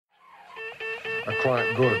are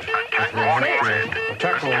quite good. Attack warning.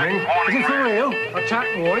 Is it for real?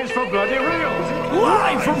 Attack warning's for bloody real.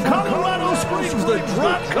 Live from Colorado Springs, the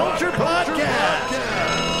Drop Culture Podcast.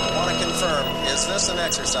 I want to confirm, is this an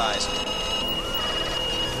exercise?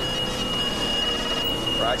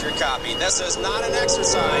 Roger, copy. This is not an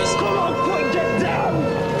exercise. Come on, quick, get down!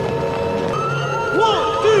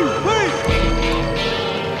 1, 2, 3!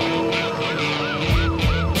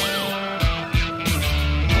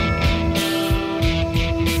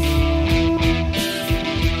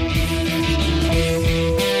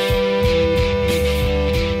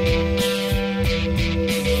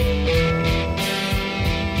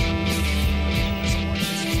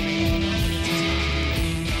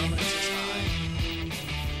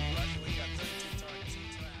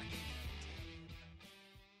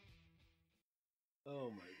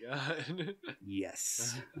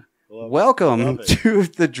 Yes. Welcome to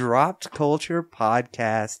the Dropped Culture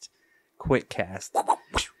Podcast, Quickcast.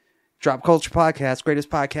 Drop Culture Podcast, greatest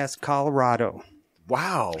podcast in Colorado.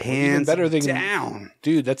 Wow. Hands even better than down.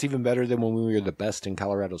 Dude, that's even better than when we were the best in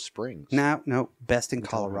Colorado Springs. No, best in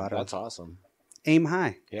Colorado. That's awesome. Aim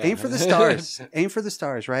high. Yeah. Aim for the stars. Aim for the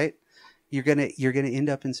stars, right? You're gonna end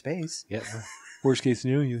up in space. Yeah. Worst case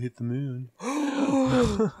scenario, you hit the moon.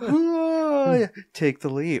 Take the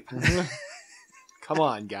leap. Come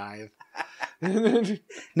on, guys.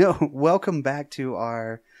 No, welcome back to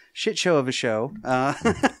our shit show of a show.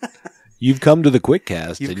 You've come to the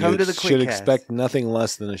Quickcast. You've and come you to the should Quickcast. expect nothing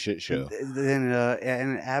less than a shit show. Then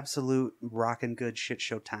an absolute rockin' good shit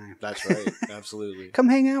show time. That's right. Absolutely. Come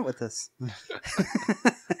hang out with us.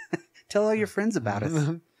 Tell all your friends about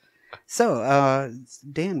us. So,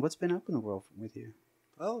 Dan, what's been up in the world with you?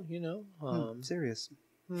 Oh, you know, Serious.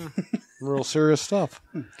 real serious stuff.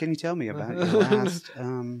 Can you tell me about your last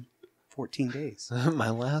 14 days? My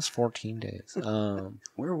last 14 days.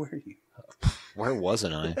 Where were you? Where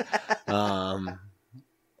wasn't I?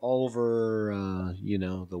 All over,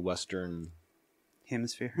 the Western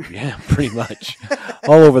Hemisphere? Yeah, pretty much.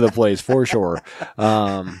 All over the place, for sure.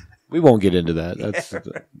 We won't get into that.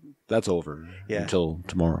 That's over until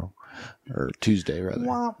tomorrow. Or Tuesday, rather.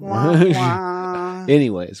 Wah, wah, wah.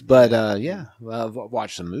 Anyways, but I've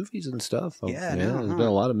watched some movies and stuff. There's been a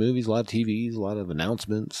lot of movies, a lot of TVs, a lot of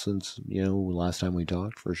announcements since, last time we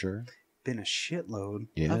talked, for sure. Been a shitload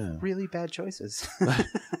of really bad choices.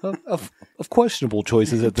 of questionable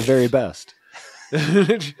choices at the very best.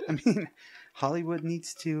 I mean, Hollywood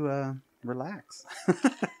needs to relax.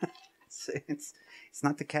 It's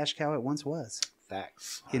not the cash cow it once was.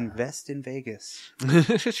 Facts. Invest in Vegas.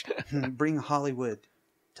 Bring Hollywood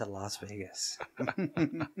to Las Vegas.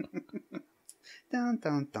 Dun,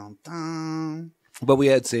 dun, dun, dun. But we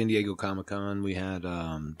had San Diego Comic-Con. We had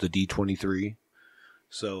the D23.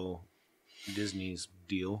 So, Disney's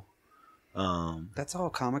deal. That's all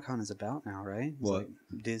Comic-Con is about now, right? It's what?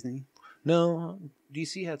 like Disney? No,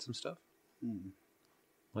 DC had some stuff.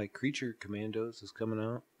 Like Creature Commandos is coming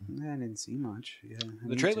out. I didn't see much. Yeah,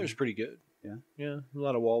 The trailer's pretty good. Yeah. Yeah, a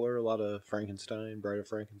lot of Waller, a lot of Frankenstein, Bride of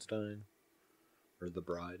Frankenstein. Or The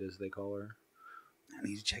Bride, as they call her. I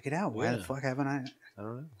need to check it out. Why the fuck haven't I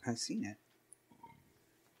don't know. I've seen it.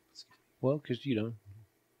 Well, because, you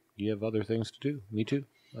have other things to do. Me too.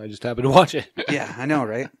 I just happened to watch it. Yeah, I know,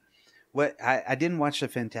 right? I didn't watch the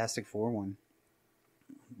Fantastic Four one.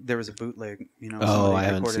 There was a bootleg, I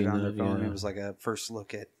haven't recorded seen on their that, phone. yeah. It was like a first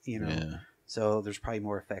look at, Yeah. So there's probably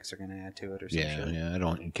more effects they're going to add to it or something. Yeah, I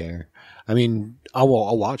don't care. I mean, I'll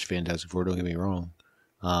watch Fantastic Four, don't get me wrong.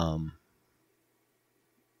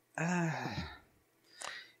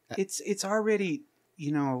 It's already,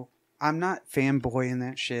 I'm not fanboying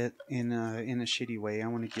that shit in a shitty way. I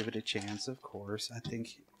want to give it a chance, of course. I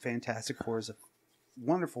think Fantastic Four is a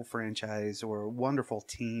wonderful franchise or a wonderful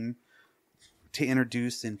team to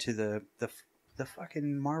introduce into the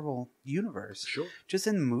fucking Marvel universe. Sure. Just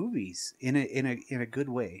in movies in a good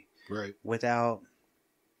way. Right. Without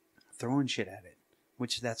throwing shit at it,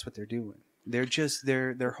 which that's what they're doing. They're just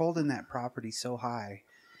they're holding that property so high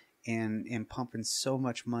and pumping so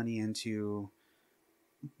much money into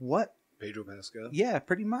what? Pedro Pascal. Yeah,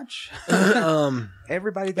 pretty much.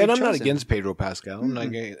 Everybody. And I'm not against Pedro Pascal. I'm not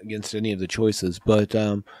against any of the choices, but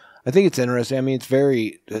I think it's interesting. I mean,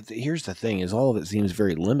 here's the thing: is all of it seems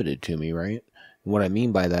very limited to me, right? And what I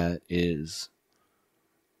mean by that is,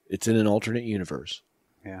 it's in an alternate universe.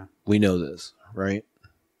 Yeah, we know this, right?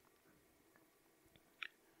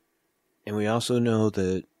 And we also know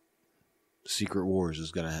that Secret Wars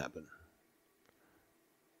is going to happen.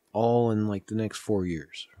 All in like the next 4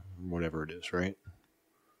 years, whatever it is, right?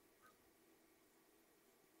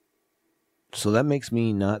 So that makes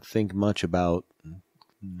me not think much about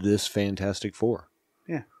this Fantastic Four.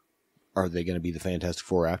 Yeah. Are they going to be the Fantastic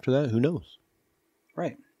Four after that? Who knows?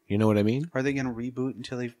 Right. You know what I mean? Are they going to reboot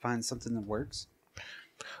until they find something that works?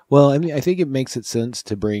 Well, I mean, I think it makes it sense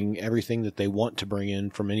to bring everything that they want to bring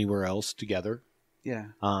in from anywhere else together. Yeah.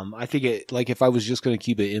 I think it, like, if I was just going to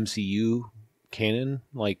keep it MCU canon,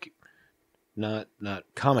 like, not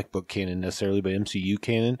comic book canon necessarily, but MCU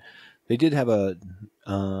canon, they did have a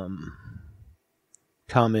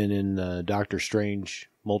comment in Doctor Strange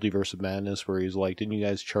Multiverse of Madness where he's like, didn't you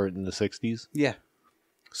guys chart in the 60s? Yeah.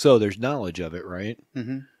 So there's knowledge of it, right?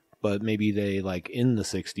 Mm-hmm. But maybe they, like, in the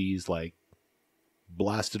 60s, like,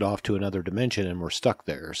 blasted off to another dimension and were stuck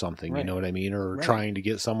there or something, Right. You know what I mean? Or Right. trying to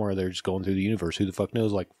get somewhere, they're just going through the universe. Who the fuck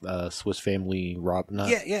knows? Like Swiss Family Rob, not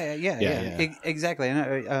Yeah. Exactly.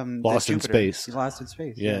 And, Lost in Jupiter. Space. Lost in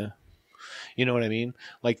Space. Yeah. You know what I mean?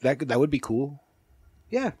 Like that would be cool.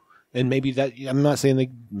 Yeah. And maybe that, I'm not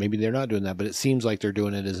saying maybe they're not doing that, but it seems like they're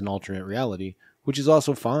doing it as an alternate reality, which is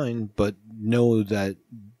also fine, but know that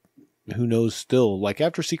who knows still, like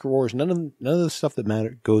after Secret Wars, none of the stuff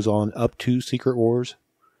that goes on up to Secret Wars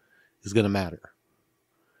is going to matter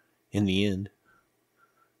in the end.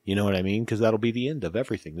 You know what I mean? Because that'll be the end of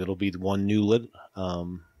everything. That'll be the one new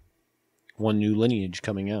lineage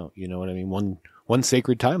coming out. You know what I mean? One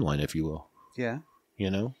sacred timeline, if you will. Yeah. You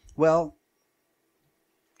know? Well,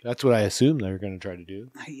 that's what I assume they're going to try to do.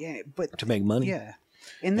 Yeah, but to make money. Yeah.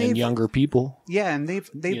 And younger people. Yeah, and they've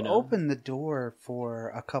opened the door for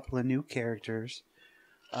a couple of new characters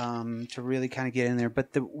to really kind of get in there.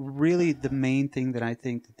 But the main thing that I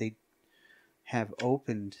think that they have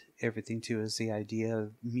opened everything to is the idea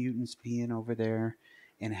of mutants being over there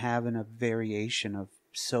and having a variation of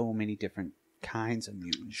so many different kinds of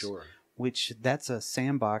mutants. Sure. Which that's a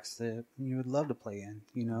sandbox that you would love to play in.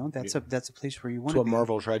 You know, that's a place where you want to be. That's what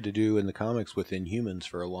Marvel tried to do in the comics with Inhumans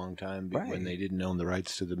for a long time, right. when they didn't own the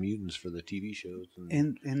rights to the mutants for the TV shows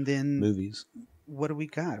and then movies. What do we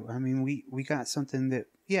got? I mean, we got something that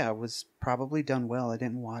was probably done well. I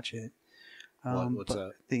didn't watch it. What's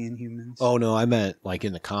that? The Inhumans. Oh no, I meant like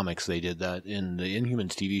in the comics they did that. In the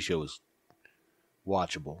Inhumans TV show was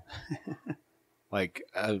watchable. Like,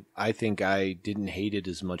 I think I didn't hate it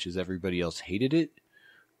as much as everybody else hated it,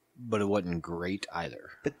 but it wasn't great either.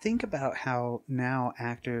 But think about how now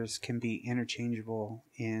actors can be interchangeable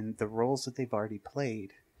in the roles that they've already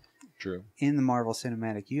played. True. In the Marvel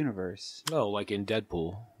Cinematic Universe. Oh, like in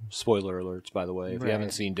Deadpool. Spoiler alerts, by the way. If you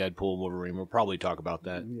haven't seen Deadpool and Wolverine, we'll probably talk about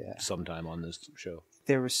that sometime on this show.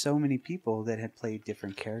 There were so many people that had played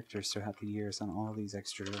different characters throughout the years on all these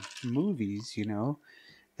extra movies, you know,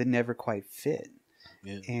 that never quite fit.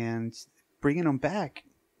 Yeah. And bringing them back,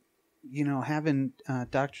 you know, having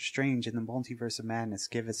Doctor Strange in the Multiverse of Madness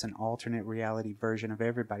give us an alternate reality version of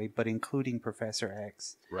everybody, but including Professor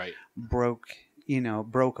X, right? Broke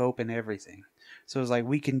open everything. So it's like,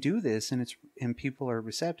 we can do this, and people are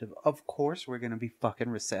receptive. Of course, we're gonna be fucking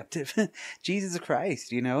receptive. Jesus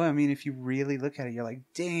Christ, you know. I mean, if you really look at it, you're like,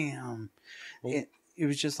 damn. Well, it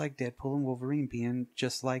was just like Deadpool and Wolverine being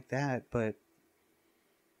just like that, but.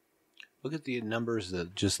 Look at the numbers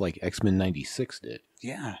that just like X-Men 96 did.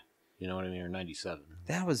 Yeah. You know what I mean? Or 97.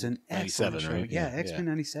 That was an excellent show. Right? Yeah, X-Men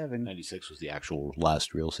 97. 96 was the actual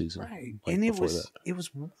last real season. Right. Like, and it was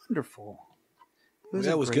wonderful. It was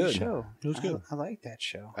a great good show. It was good. I liked that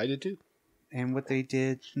show. I did too. And what they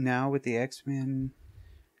did now with the X-Men,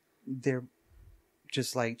 they're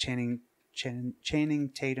just like Channing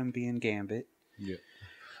Tatum being Gambit. Yeah.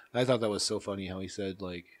 I thought that was so funny how he said,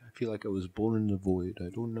 like, I feel like I was born in the void. I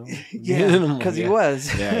don't know. Yeah, because he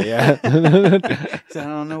was. Yeah. So I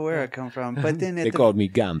don't know where it come from. But then they called me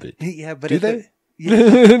Gambit. Yeah, but do they?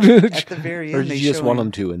 At the very end, or did you just want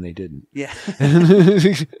them to, and they didn't? Yeah.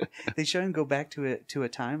 They show him go back to a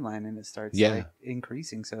timeline, and it starts like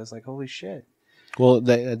increasing. So it's like, holy shit. Well,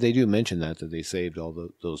 they do mention that they saved all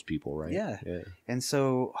those people, right? Yeah. And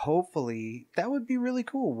so hopefully that would be really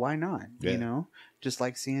cool. Why not? Yeah. You know, just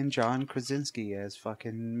like seeing John Krasinski as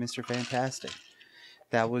fucking Mr. Fantastic.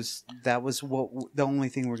 That was what the only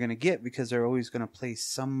thing we're gonna get, because they're always gonna place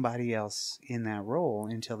somebody else in that role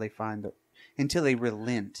until they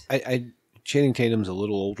relent. Channing Tatum's a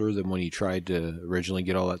little older than when he tried to originally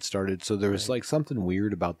get all that started, so there was like something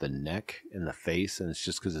weird about the neck and the face, and it's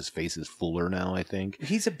just because his face is fuller now, I think.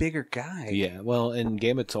 He's a bigger guy. Yeah, well, and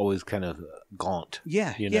Gambit's always kind of gaunt.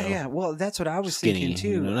 Yeah, you know? Yeah. Well, that's what I was skinny, thinking too.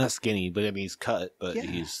 You know, not skinny, but I mean he's cut, but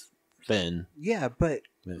he's thin. Yeah, but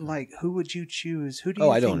like, who would you choose? Who do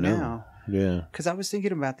you think I don't know. now? Yeah, because I was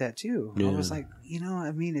thinking about that too. Yeah. I was like, you know,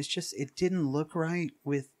 I mean, it's just, it didn't look right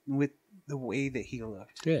with the way that he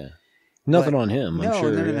looked. Yeah. Nothing on him. I'm No,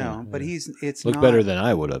 sure. no. Yeah. But it's looked not, better than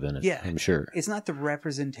I would have in it. Yeah, I'm sure. It's not the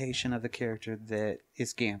representation of the character that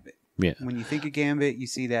is Gambit. Yeah. When you think of Gambit, you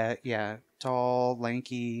see that tall,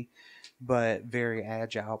 lanky, but very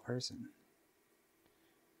agile person.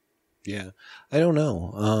 Yeah, I don't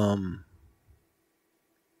know.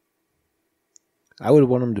 I would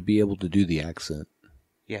want him to be able to do the accent.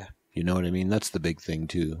 Yeah. You know what I mean? That's the big thing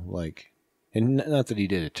too. Like, and not that he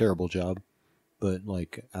did a terrible job, but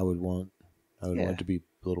like I would want it to be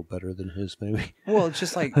a little better than his, maybe. Well, it's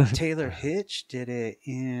just like Taylor Hitch did it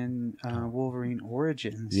in Wolverine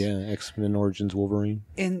Origins. Yeah, X-Men Origins Wolverine.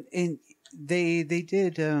 And they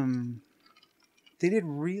did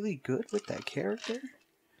really good with that character.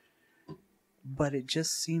 But it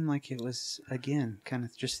just seemed like it was, again, kind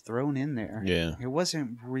of just thrown in there. Yeah. It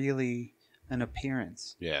wasn't really an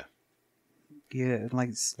appearance. Yeah. Yeah,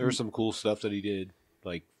 like... There was some cool stuff that he did,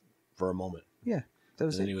 like, for a moment. Yeah, that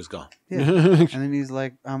was And then it. he was gone. Yeah. And then he's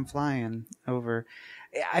like, I'm flying over.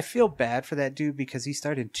 I feel bad for that dude because he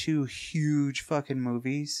started 2 huge fucking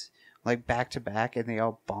movies, like, back-to-back, and they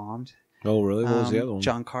all bombed. Oh, really? What was the other one?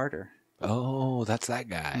 John Carter. Oh, that's that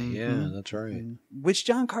guy. Mm-hmm. Yeah, that's right. Which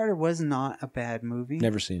John Carter was not a bad movie.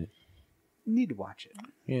 Never seen it. You need to watch it.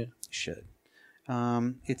 Yeah. You should.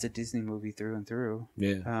 It's a Disney movie through and through.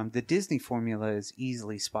 Yeah. The Disney formula is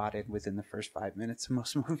easily spotted within the first 5 minutes of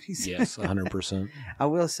most movies. Yes, 100%. I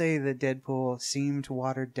will say that Deadpool seemed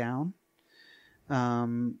watered down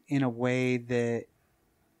in a way that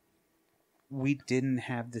we didn't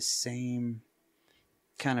have the same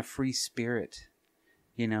kind of free spirit,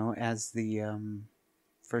 as the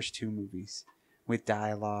first 2 movies with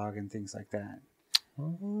dialogue and things like that.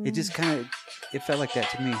 It just it felt like that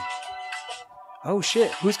to me. Oh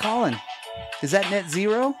shit, who's calling? Is that Net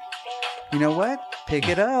Zero? You know what? Pick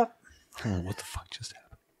it up. What the fuck just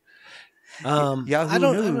happened? Yahoo I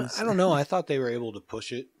News. don't know. I thought they were able to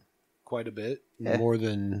push it quite a bit more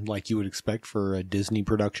than like you would expect for a Disney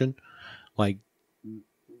production. Like,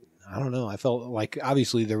 I don't know. I felt like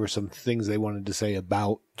obviously there were some things they wanted to say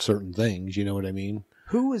about certain things. You know what I mean?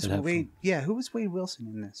 Who was Wade? Yeah, who was Wade Wilson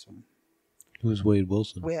in this one? Who was Wade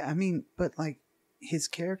Wilson? Well, I mean, but like his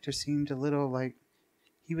character seemed a little like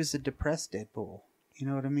he was a depressed Deadpool. You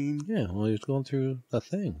know what I mean? Yeah. Well, he was going through a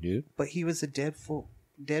thing, dude. But he was a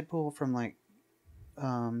Deadpool from like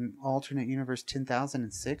alternate universe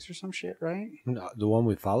 10,006 or some shit, right? No, the one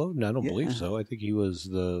we followed? No, I don't believe so. I think he was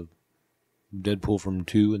the Deadpool from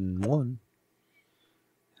 2 and 1.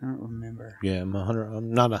 I don't remember. Yeah, I'm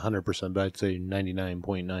not 100%, but I'd say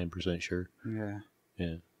 99.9% sure. Yeah.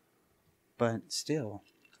 Yeah. But still,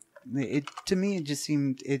 to me it just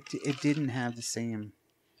seemed it didn't have the same.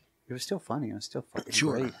 It was still funny. It was still fucking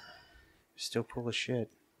great. It was still cool as shit.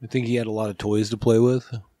 I think he had a lot of toys to play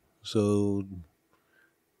with. So,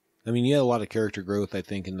 I mean, he had a lot of character growth, I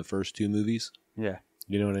think, in the first 2 movies. Yeah.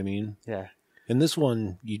 You know what I mean? Yeah. In this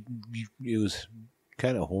one, it was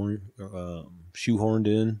kind of shoehorned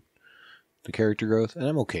in the character growth, and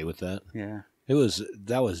I'm okay with that. Yeah.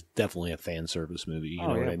 That was definitely a fan service movie. You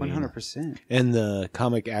know what I mean? 100%. And the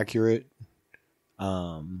comic accurate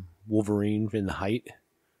Wolverine in the height,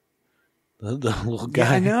 the little guy.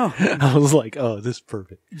 Yeah, I know. I was like, oh, this is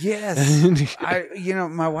perfect. Yes.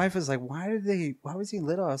 My wife was like, why was he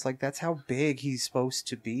little? I was like, that's how big he's supposed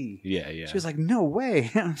to be. Yeah, yeah. She was like, no way.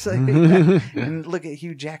 I was like, yeah. And look at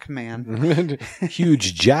Hugh Jackman.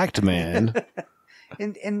 Huge jacked man.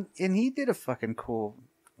 and he did a fucking cool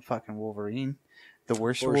fucking Wolverine. The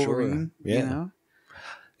worst For Wolverine. Sure. Yeah. You know?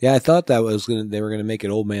 Yeah, I thought they were gonna make it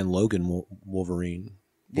Old Man Logan Wolverine,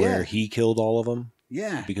 where he killed all of them.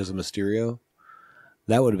 Yeah. Because of Mysterio.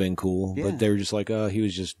 That would have been cool. Yeah. But they were just like, oh, he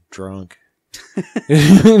was just drunk.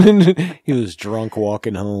 He was drunk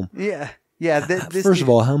walking home. Yeah. Yeah. First of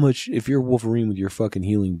all, how much, if you're Wolverine with your fucking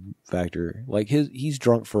healing factor, like he's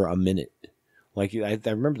drunk for a minute. Like, I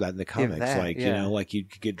remember that in the comics. You know, like you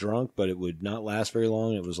could get drunk, but it would not last very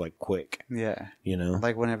long. It was like quick. Yeah. You know?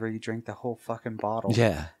 Like whenever you drank the whole fucking bottle.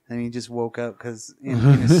 Yeah. And he just woke up because in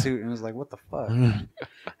his suit and was like, what the fuck?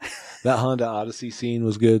 That Honda Odyssey scene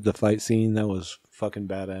was good. The fight scene, that was fucking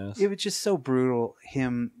badass. It was just so brutal,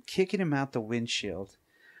 him kicking him out the windshield.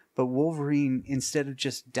 But Wolverine, instead of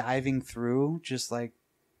just diving through, just like,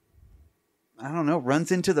 I don't know,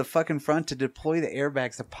 runs into the fucking front to deploy the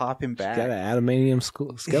airbags to pop him back. He's got an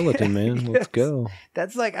adamantium skeleton, man. Let's go.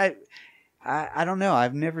 That's like, I don't know.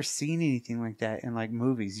 I've never seen anything like that in like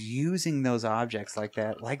movies, using those objects like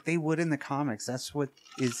that, like they would in the comics. That's what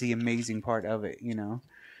is the amazing part of it, you know?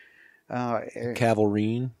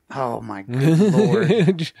 Cavalrine. Oh my good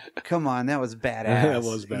lord! Come on, that was badass. That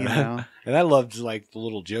was bad. You know? And I loved like the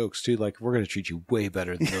little jokes too. Like, we're gonna treat you way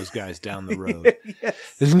better than those guys down the road.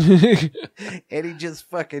 Yes. And he just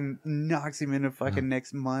fucking knocks him into fucking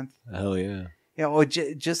next month. Hell yeah. Yeah. Or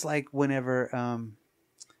just like whenever.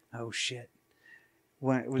 Oh shit.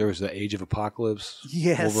 When There was the Age of Apocalypse.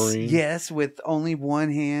 yes, Wolverine. yes, with only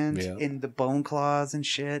one hand Yeah. and the bone claws and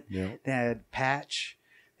shit. Yeah. They had Patch.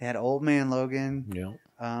 They had Old Man Logan.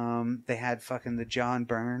 Yeah. They had fucking the John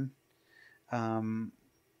Byrne.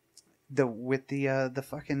 The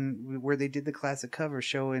fucking where they did the classic cover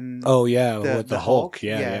showing. Oh yeah, The- with the the Hulk. Hulk?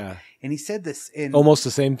 Yeah, Yeah. yeah. And he said this in Almost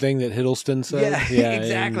the same thing that Hiddleston said. yeah,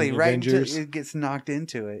 exactly in right until Avengers. it gets knocked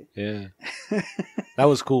into it. Yeah. That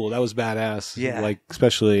was cool. That was badass. Yeah. Like,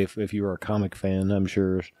 especially if you were a comic fan, I'm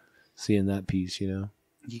sure seeing that piece, You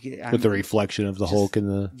get with the reflection of the just- Hulk and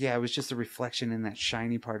the. yeah, it was just a reflection in that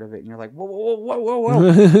shiny part of it, and you're like, whoa, whoa, whoa, whoa,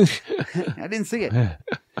 whoa, whoa. I didn't see it.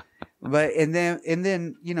 But and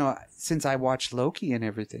then since I watched Loki and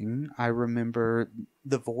everything, I remember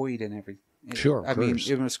the Void and everything. Sure, I mean, curse.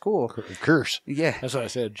 it was cool. Curse. Yeah, That's what I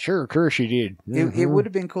said. Sure, curse you did. it would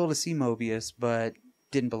have been cool to see Mobius, but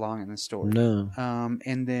didn't belong in the story. No.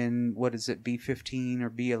 And then what is it, B-15 or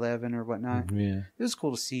B-11 or whatnot? Yeah. It was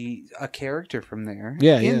cool to see a character from there.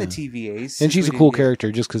 Yeah, in yeah. the TVAs, And she's a We cool didn't get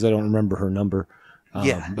character just because I don't remember her number.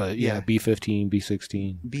 Yeah, But yeah. B-15,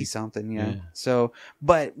 B-16. B something, yeah. Yeah. So,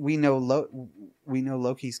 but we know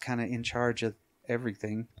Loki's kind of in charge of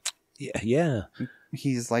everything. Yeah, yeah.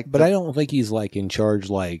 He's like, But I don't think he's like in charge,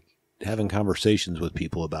 like having conversations with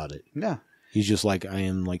people about it. no, He's just like, I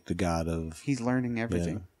am like the god of. he's learning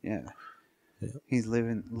everything. Yeah, Yeah. he's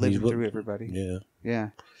living He's through everybody. Yeah. Yeah,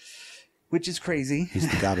 which is crazy. He's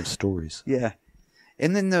the god of stories. Yeah,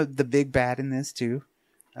 and then the big bad in this too,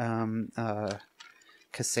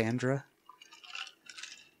 Cassandra.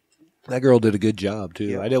 That girl did a good job too.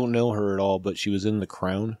 Yeah. I don't know her at all, but she was in The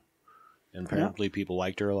Crown, and apparently people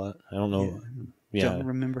liked her a lot. I don't know. Yeah, Don't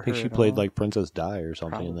remember I think her she at played all. like Princess Di or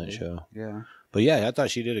something in that Probably. show. Yeah, But yeah, I thought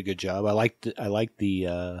she did a good job. I liked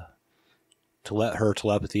the to let her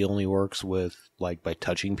telepathy only works with like by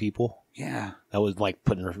touching people. yeah. That was like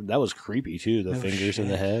putting her. That was creepy too. The No fingers in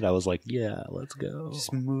the shit. head. I was like, yeah, let's go.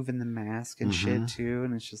 Just moving the mask and shit too,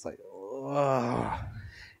 and it's just like, oh.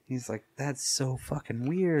 He's like, that's so fucking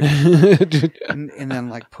weird. and then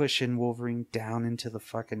like pushing Wolverine down into the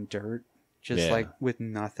fucking dirt, just Yeah. like with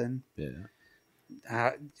nothing.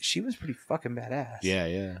 Yeah, She was pretty fucking badass. yeah,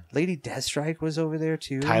 yeah. Lady Deathstrike was over there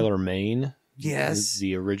too. Tyler Mane. Yes.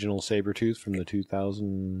 the original Sabretooth from the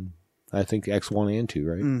 2000, I think X1 and 2,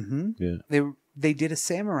 right? Mm-hmm. Yeah. They did a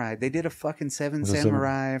samurai. They did a fucking seven Was it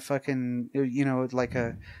samurai fucking,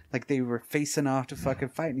 like they were facing off to fucking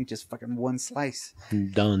fight, and he just fucking one slice.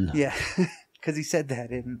 Done. Yeah, because he said that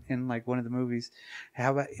in like one of the movies.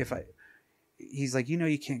 How about if he's like,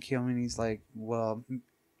 you can't kill me, and he's like, well,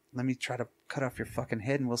 let me try to cut off your fucking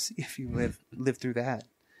head, and we'll see if you live through that.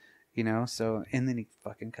 So, and then he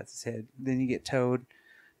fucking cuts his head. Then you get Toad,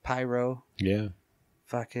 Pyro, Yeah.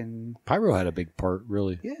 fucking Pyro had a big part,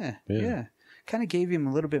 really. yeah. Kind of gave him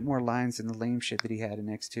a little bit more lines than the lame shit that he had in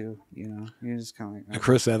X2. You're just kind of like, The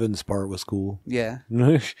Chris Evans part was cool. yeah,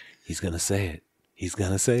 He's gonna say it. He's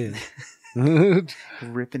gonna say it.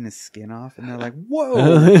 ripping his skin off, and they're like,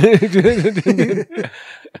 whoa.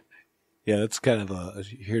 Yeah, that's kind of a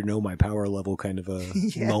here know my power level kind of a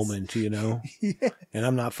Yes. moment, Yeah. And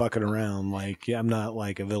I'm not fucking around. Like, I'm not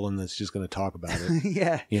like a villain that's just gonna talk about it.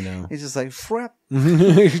 Yeah. You know, It's just like, frap.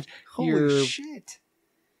 Holy You're shit.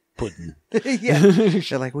 pudding. Yeah.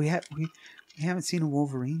 They're like, we haven't seen a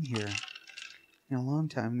Wolverine here in a long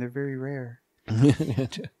time. They're very rare.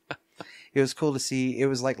 It was cool to see. It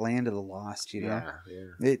was like Land of the Lost, Yeah.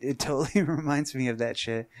 It totally reminds me of that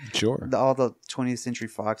shit. Sure. All the 20th Century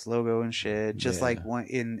Fox logo and shit. Just Yeah. like one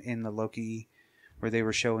in the Loki, where they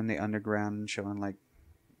were showing the underground and showing like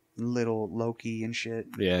little Loki and shit.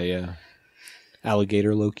 Yeah.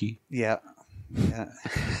 Alligator Loki. Yeah.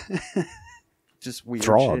 Just weird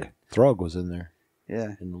Throg. shit. Throg was in there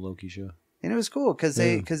Yeah. in the Loki show. And it was cool because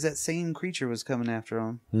Yeah. because that same creature was coming after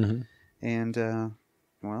him. Mm-hmm. And,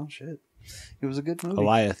 well, shit. It was a good movie.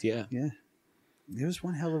 Goliath, yeah. Yeah. It was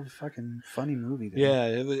one hell of a fucking funny movie. Though. Yeah,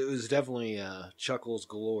 it was definitely chuckles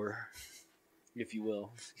galore, if you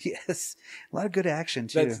will. Yes. A lot of good action,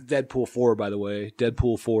 too. That's Deadpool 4, by the way.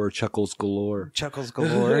 Deadpool 4, chuckles galore. Chuckles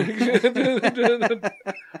galore.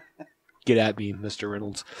 Get at me, Mr.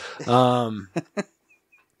 Reynolds.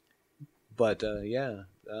 But, yeah.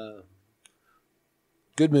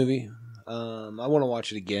 Good movie. I want to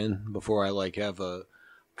watch it again before I, have a...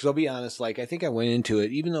 Because I'll be honest, like, I think I went into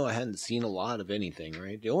it, even though I hadn't seen a lot of anything,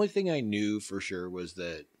 right? The only thing I knew for sure was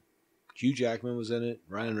that Hugh Jackman was in it,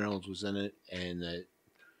 Ryan Reynolds was in it, and that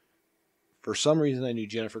for some reason I knew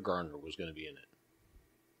Jennifer Garner was going to be in it.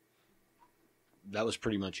 That was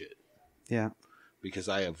pretty much it. Yeah. Because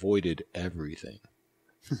I avoided everything.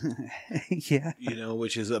 Yeah. You know,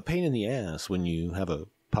 which is a pain in the ass when you have a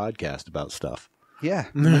podcast about stuff. Yeah.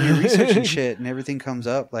 When you're researching shit and everything comes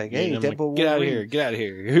up like, hey, Deadpool, get out of here. Get out of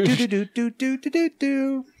here.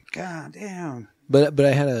 Do. God damn. But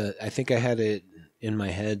I think I had it in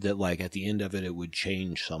my head that, like, at the end of it, it would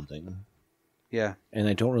change something. Yeah. And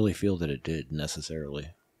I don't really feel that it did necessarily.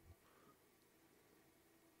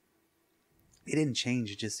 It didn't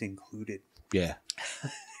change. It just included. Yeah.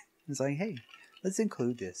 It's like, hey, let's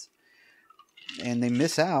include this. And they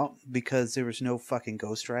miss out because there was no fucking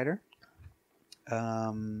Ghost Rider.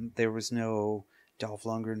 There was no Dolph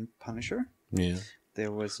Lundgren Punisher. Yeah.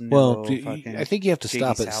 There was no fucking... I think you have to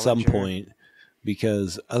stop at some point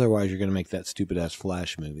because otherwise you're going to make that stupid-ass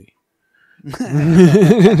Flash movie.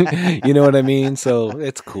 You know what I mean? So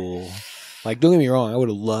it's cool. Like, don't get me wrong, I would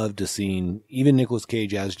have loved to seen even Nicolas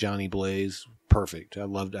Cage as Johnny Blaze. Perfect. I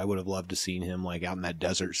would have loved to seen him like out in that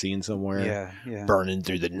desert scene somewhere. Yeah. Burning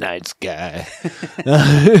through the night sky.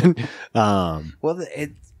 Well,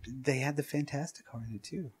 they had the Fantastic Car in it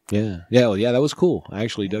too. Yeah. That was cool. I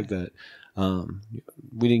actually dug that.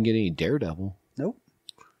 We didn't get any Daredevil. Nope.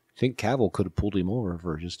 I think Cavill could have pulled him over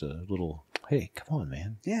for just a little, hey, come on,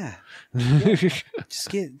 man. Yeah.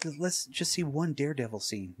 Let's just see one Daredevil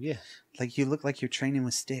scene. Yeah. Like you look like you're training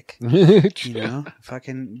with stick. You know?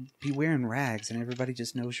 Fucking be wearing rags and everybody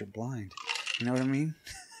just knows you're blind. You know what I mean?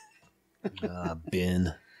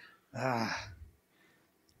 Ben.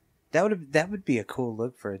 That would be a cool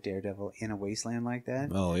look for a Daredevil in a wasteland like that.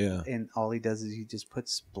 Oh yeah. And all he does is he just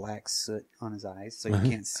puts black soot on his eyes so you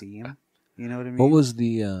can't see him. You know what I mean? What was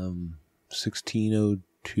the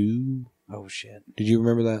 1602? Oh shit. Did you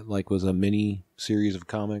remember that? Like, was a mini series of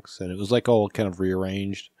comics and it was like all kind of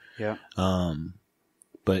rearranged. Yeah.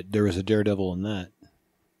 But there was a Daredevil in that,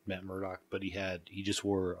 Matt Murdock, but he just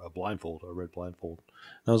wore a blindfold, a red blindfold.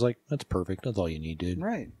 And I was like, that's perfect. That's all you need, dude.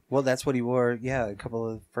 Right. Well, that's what he wore. Yeah. A couple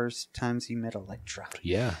of first times he met Elektra.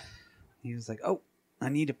 Yeah. He was like, oh, I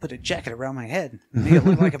need to put a jacket around my head. Make it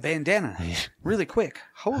look like a bandana. Really quick.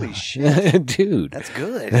 Holy shit. Dude. That's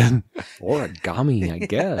good. Origami, I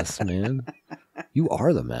guess, man. You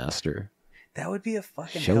are the master. That would be a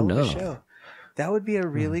fucking Show hell of a enough. show. That would be a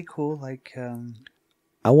really cool, like...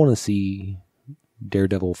 I want to see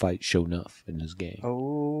Daredevil fight Show Enough in this game.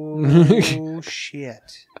 Oh,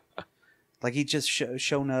 shit. Like he just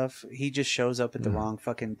Show Enough, he just shows up at the wrong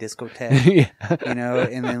fucking discotheque, Yeah. you know,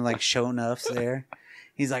 and then like Show Enough's there.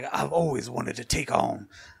 He's like, I've always wanted to take on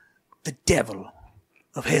the devil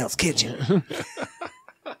of Hell's Kitchen.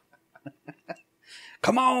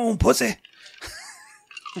 Come on, pussy.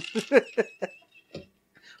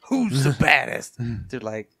 Who's the baddest? They're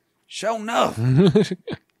like, Show Enough. And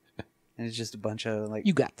it's just a bunch of like...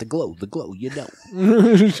 You got the glow, you don't.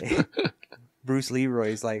 Bruce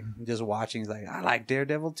Leroy's like just watching. He's like, I like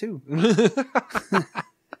Daredevil too.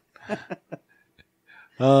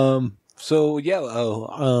 So yeah,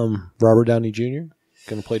 Robert Downey Jr.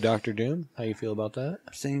 gonna play Doctor Doom. How you feel about that?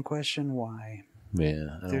 Same question. Why?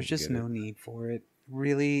 Yeah, There's just no need for it.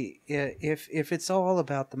 Really, if it's all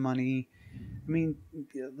about the money, I mean,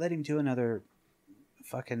 let him do another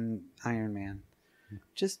fucking Iron Man.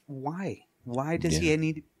 Just why? Why does he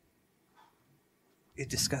need? It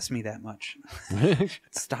disgusts me that much. It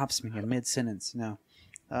stops me in mid-sentence. No.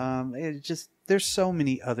 It just, there's so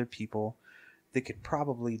many other people that could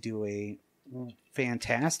probably do a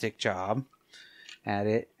fantastic job at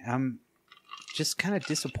it. I'm just kind of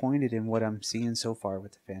disappointed in what I'm seeing so far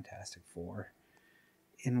with the Fantastic Four.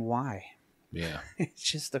 And why? Yeah. It's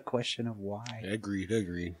just a question of why. Agreed.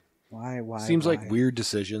 Why? Seems like weird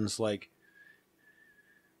decisions, like...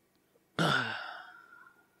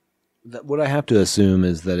 That what I have to assume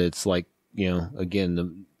is that it's like, you know, again,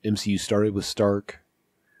 the MCU started with Stark.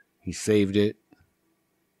 He saved it,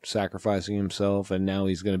 sacrificing himself, and now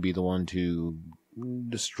he's going to be the one to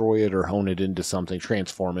destroy it or hone it into something,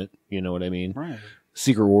 transform it. You know what I mean? Right.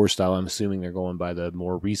 Secret Wars style. I'm assuming they're going by the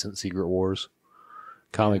more recent Secret Wars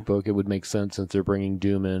comic book. It would make sense since they're bringing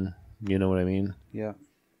Doom in. You know what I mean? Yeah.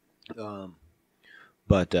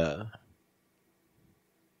 But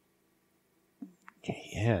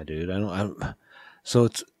yeah, dude. I don't. So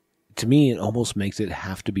it's, to me, it almost makes it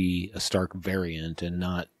have to be a Stark variant and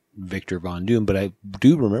not Victor Von Doom. But I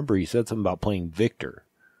do remember he said something about playing Victor,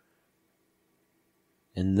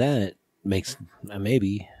 and that makes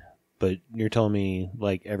maybe but you're telling me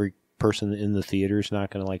like every person in the theater is not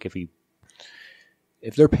going to like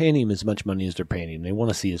if they're paying him as much money as they're paying him, they want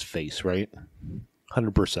to see his face, right?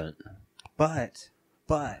 100%. But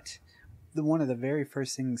one of the very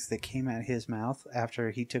first things that came out of his mouth after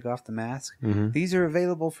he took off the mask, these are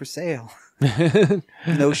available for sale.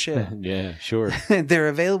 No shit. Yeah, sure. They're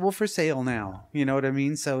available for sale now. You know what I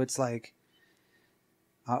mean? So it's like,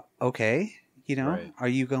 okay, you know, Right. are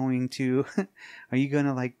you going to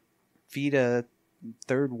like feed a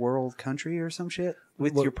third world country or some shit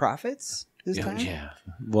with your profits this time? Yeah.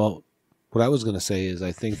 Well, what I was going to say is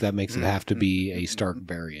I think that makes it have to be a Stark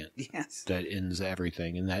variant. Yes. That ends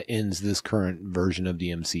everything, and that ends this current version of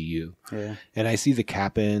the MCU. Yeah. And I see the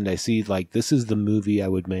cap end. I see, like, this is the movie I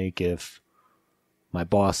would make if my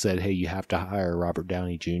boss said, hey, you have to hire Robert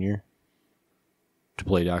Downey Jr. to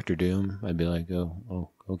play Doctor Doom. I'd be like,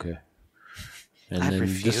 oh, okay. And I'd then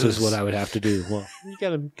refuse. this is what I would have to do. Well, you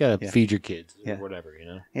gotta feed your kids or whatever, you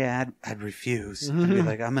know? Yeah, I'd refuse. I'd be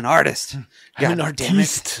like, I'm an artist. I'm an God damn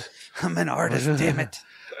artiste. it. I'm an artist, damn it.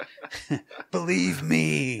 Believe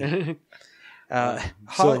me.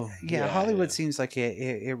 Hollywood seems like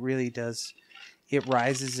it really does. It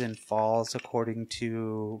rises and falls according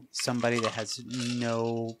to somebody that has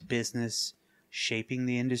no business shaping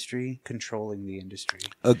the industry, controlling the industry.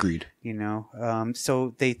 Agreed. You know?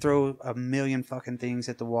 So they throw a million fucking things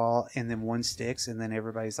at the wall and then one sticks and then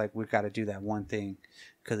everybody's like, we've got to do that one thing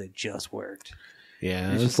because it just worked.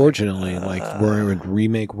 Yeah, unfortunately, like we're in a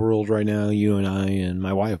remake world right now. You and I and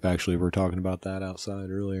my wife actually were talking about that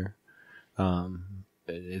outside earlier.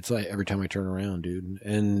 It's like every time I turn around, dude,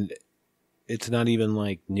 and it's not even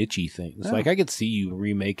like niche-y things. No. Like I could see you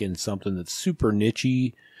remaking something that's super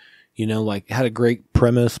niche-y, you know, like had a great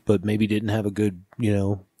premise, but maybe didn't have a good, you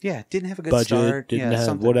know, didn't have a good budget, start. didn't have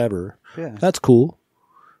something. whatever. Yeah, That's cool.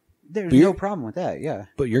 there's But no problem with that. Yeah,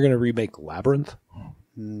 But you're gonna remake Labyrinth?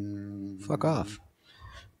 Fuck off.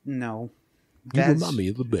 no. You remind me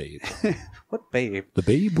of the babe. What babe? The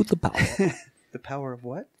babe with the power. The power of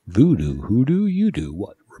what? Voodoo, hoodoo, you do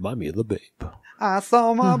what? Remind me of the babe. I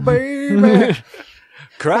saw my baby.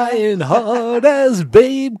 Crying hard as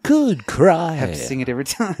babe could cry. I have to sing it every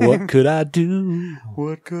time. What could I do?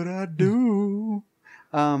 What could I do?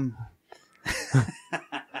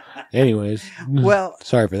 Anyways. Well,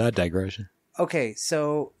 Sorry for that digression. okay,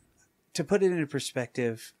 so to put it into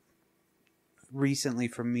perspective, recently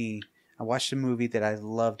for me, I watched a movie that I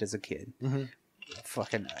loved as a kid.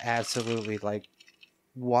 Fucking absolutely, like,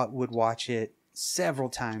 would watch it several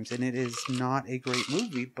times, and it is not a great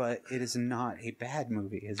movie, but it is not a bad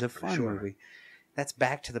movie. It's a fun movie. That's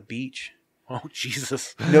Back to the Beach. Oh,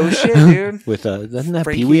 Jesus. No shit, dude. With, doesn't that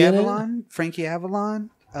Frankie Pee-wee in it? Avalon,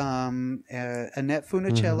 Annette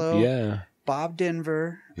Funicello, Yeah. Bob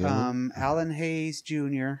Denver, Yeah. Alan Hayes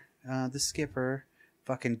Jr., the skipper,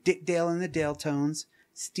 fucking Dick Dale and the Dale Tones,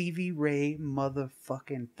 Stevie Ray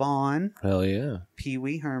motherfucking Vaughn, Hell yeah. Pee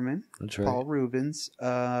Wee Herman, That's right. Paul Rubens,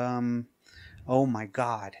 oh my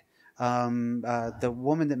God, the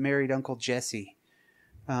woman that married Uncle Jesse,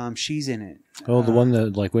 she's in it. Oh, the one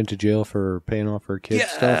that like went to jail for paying off her kids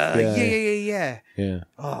stuff? Yeah.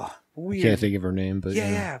 Oh, weird. Can't think of her name, but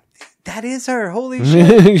Yeah. That is her. Holy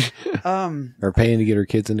shit. Or paying to get her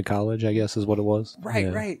kids into college, I guess is what it was.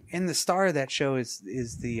 Right. And the star of that show is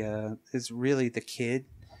really the kid,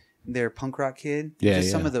 their punk rock kid. Yeah,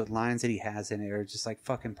 Some of the lines that he has in it are just like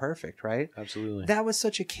fucking perfect, right? Absolutely. That was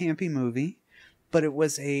such a campy movie, but it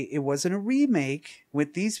wasn't a remake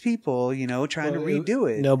with these people, you know, trying to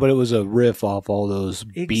redo it. No, but it was a riff off all those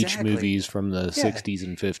beach Exactly. movies from the 60s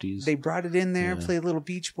and 50s. They brought it in there, played little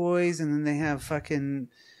Beach Boys, and then they have fucking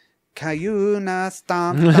Cayuna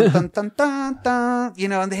stomp, dun, dun, dun, dun, dun, you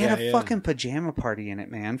know, and they had a fucking pajama party in it,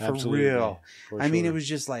 man, for Absolutely. real. For I mean, sure. it was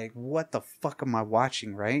just like, what the fuck am I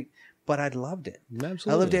watching, right? But I loved it.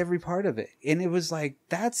 Absolutely. I loved every part of it, and it was like,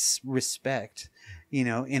 that's respect, you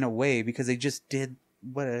know, in a way, because they just did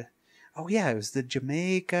it was the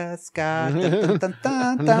Jamaica ska, dun, dun, dun,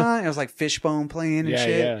 dun, dun. It was like Fishbone playing and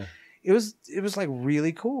shit. Yeah. It was like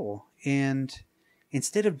really cool. And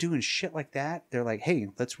instead of doing shit like that, they're like, hey,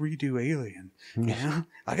 let's redo Alien. You know,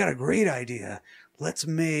 I got a great idea. Let's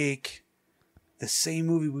make the same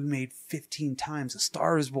movie we made 15 times. A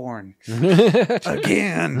Star is Born.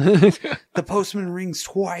 Again. The Postman rings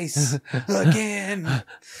twice. Again.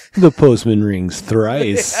 The postman rings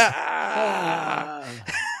thrice.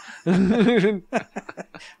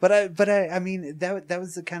 But I mean, that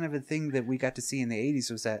was the kind of a thing that we got to see in the 80s,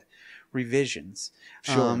 was that revisions.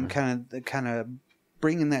 Sure. Kind of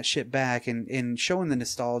bringing that shit back and showing the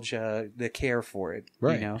nostalgia, the care for it.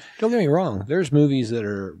 Right. You know? Don't get me wrong. There's movies that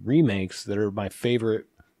are remakes that are my favorite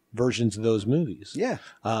versions of those movies. Yeah.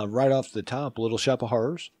 Right off the top, Little Shop of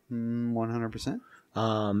Horrors. 100%.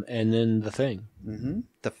 And then The Thing. Mm-hmm.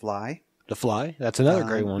 The Fly. The Fly. That's another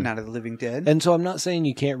great one. Night of the Living Dead. And so I'm not saying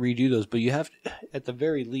you can't redo those, but you have to, at the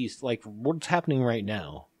very least, like what's happening right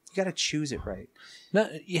now. You got to choose it right.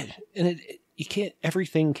 You can't.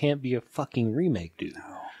 Everything can't be a fucking remake, dude.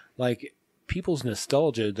 No. Like people's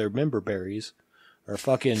nostalgia, their member berries are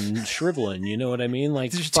fucking shriveling. You know what I mean?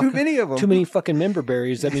 Like there's too many of them. Too many fucking member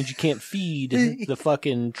berries. That means you can't feed the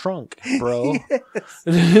fucking trunk, bro. Yes.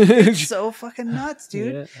 It's so fucking nuts,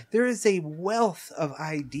 dude. Yeah. There is a wealth of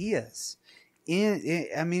ideas.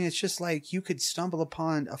 I mean, it's just like you could stumble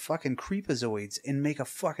upon a fucking Creepazoids and make a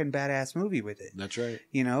fucking badass movie with it. That's right.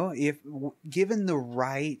 You know, if given the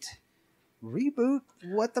right reboot,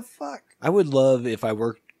 what the fuck? I would love if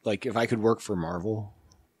I could work for Marvel,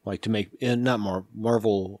 like to make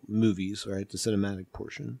Marvel movies, right? The cinematic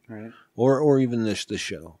portion, right? Or even the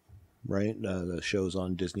show, right? The shows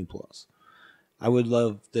on Disney Plus. I would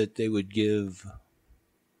love that they would give,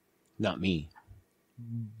 not me,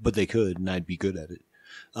 but they could, and I'd be good at it.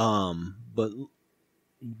 But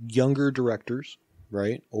younger directors,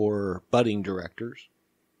 right, or budding directors,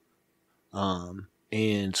 and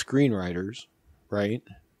screenwriters, right,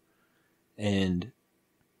 and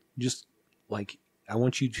just like I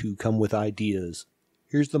want you to come with ideas.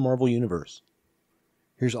 Here's the Marvel Universe.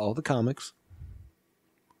 Here's all the comics.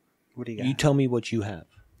 What do you got? You tell me what you have.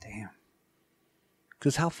 Damn.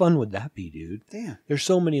 Because how fun would that be, dude? Damn. There's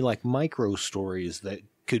so many like micro stories that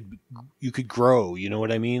you could grow. You know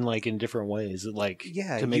what I mean? Like in different ways. Like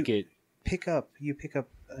to make it. You pick up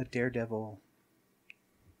a Daredevil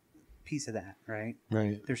piece of that, right?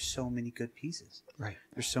 Right. There's so many good pieces. Right.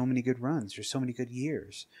 There's so many good runs. There's so many good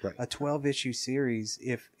years. Right. A 12-issue series,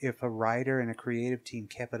 if a writer and a creative team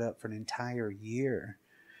kept it up for an entire year,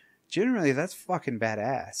 generally that's fucking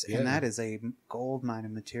badass. Yeah. And that is a gold mine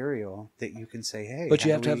of material that you can say, hey. But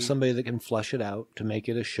you have to have somebody that can flesh it out to make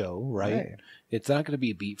it a show, right? Right. It's not going to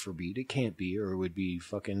be beat for beat. It can't be, or it would be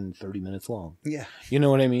fucking 30 minutes long. Yeah. You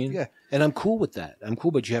know what I mean? Yeah. And I'm cool with that. I'm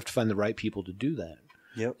cool, but you have to find the right people to do that.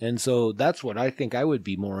 Yep. And so that's what I think I would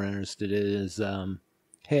be more interested in is,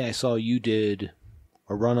 hey, I saw you did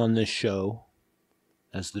a run on this show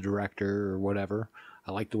as the director or whatever.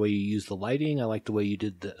 I like the way you used the lighting. I like the way you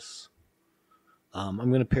did this. I'm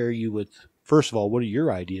going to pair you with, first of all, what are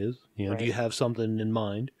your ideas? You know, right. Do you have something in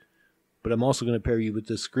mind? But I'm also going to pair you with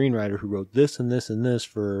this screenwriter who wrote this and this and this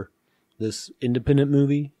for this independent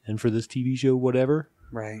movie and for this TV show, whatever.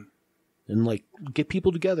 Right. And like get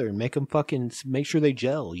people together and make them fucking make sure they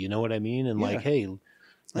gel. You know what I mean? And like, hey,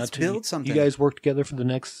 let's build something. You guys work together for the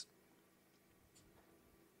next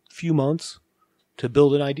few months to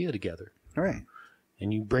build an idea together. All right.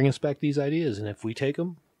 And you bring us back these ideas. And if we take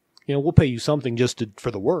them, you know, we'll pay you something just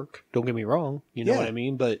for the work. Don't get me wrong. You know what I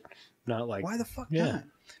mean? But not like, why the fuck not?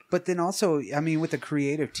 But then also, I mean, with a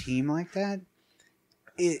creative team like that,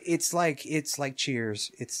 it's like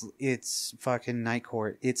Cheers. It's fucking Night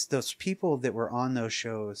Court. It's those people that were on those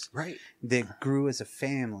shows, right? That grew as a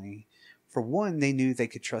family. For one, they knew they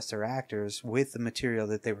could trust their actors with the material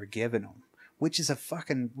that they were giving them, which is a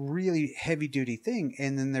fucking really heavy duty thing.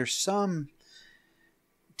 And then there's some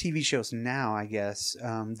TV shows now, I guess,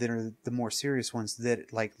 that are the more serious ones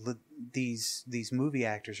that like these movie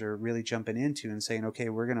actors are really jumping into and saying, okay,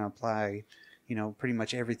 we're going to apply, you know, pretty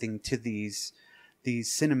much everything to these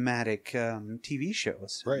cinematic TV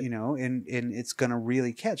shows, right? You know, and it's going to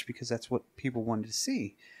really catch because that's what people wanted to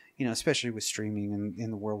see, you know, especially with streaming and in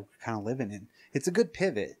the world we're kind of living in. It's a good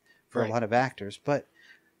pivot for a lot of actors, but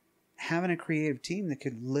having a creative team that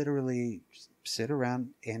could literally sit around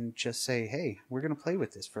and just say, hey, we're going to play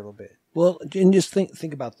with this for a little bit. Well, and just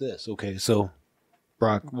think about this. Okay, so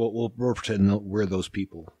Brock, we'll pretend we're those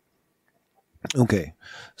people. Okay,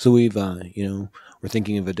 so we've, you know, we're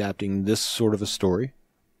thinking of adapting this sort of a story.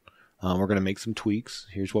 We're going to make some tweaks.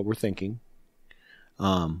 Here's what we're thinking.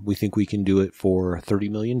 We think we can do it for $30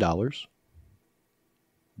 million.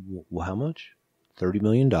 Well, how much? $30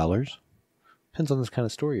 million. Depends on this kind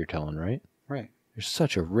of story you're telling, right? Right. There's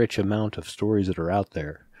such a rich amount of stories that are out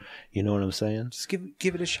there. You know what I'm saying? Just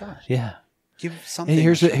give it a shot. Yeah. Give something. And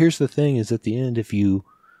here's the thing is at the end, if you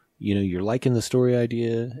know, you're liking the story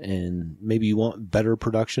idea and maybe you want better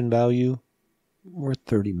production value, we're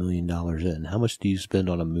 $30 million in. How much do you spend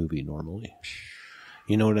on a movie normally?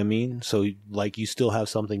 You know what I mean? So like you still have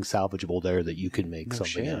something salvageable there that you can make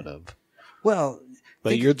something out of. Well,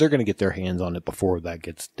 but they're going to get their hands on it before that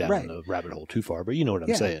gets down the rabbit hole too far. But you know what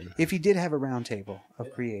I'm saying? If you did have a round table of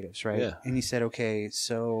creatives, right? Yeah. And you said, okay,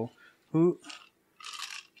 so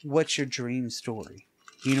what's your dream story?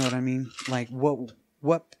 You know what I mean? Like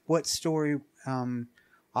what story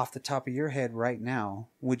off the top of your head right now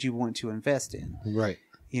would you want to invest in? Right.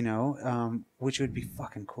 You know, which would be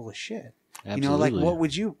fucking cool as shit. Absolutely. You know, like what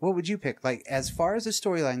would you pick? Like as far as the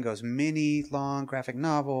storyline goes, mini, long, graphic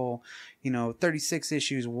novel, 36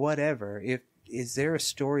 issues, whatever. Is there a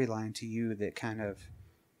storyline to you that kind of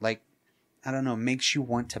like, I don't know, makes you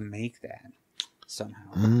want to make that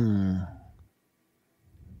somehow?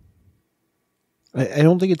 I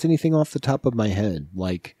don't think it's anything off the top of my head.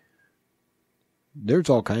 Like, there's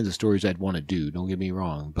all kinds of stories I'd want to do, don't get me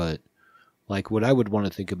wrong, but like what I would want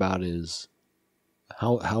to think about is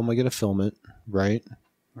how am I going to film it, right?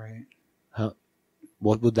 Right.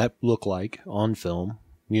 What would that look like on film?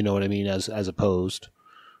 You know what I mean? As opposed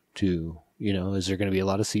to, is there going to be a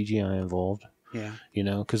lot of CGI involved? Yeah.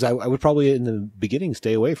 Because I would probably in the beginning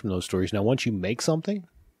stay away from those stories. Now, once you make something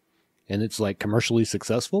and it's like commercially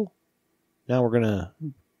successful, now we're going to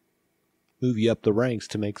move you up the ranks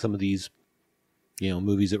to make some of these,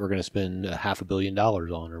 movies that we're going to spend $500 million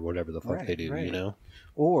on or whatever the fuck they do,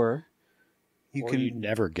 Or you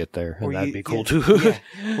never get there, and or that'd you- be cool yeah, too.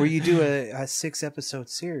 yeah. Or you do a 6-episode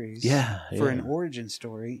series for an origin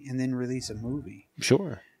story and then release a movie.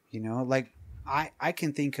 Sure. Like I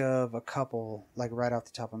can think of a couple, like right off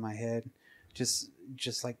the top of my head, just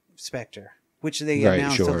like Spectre, which they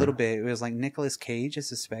announced a little bit. It was like Nicolas Cage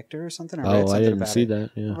as a Spectre or something. I read something I didn't about see it.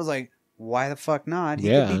 that. Yeah. I was like, why the fuck not?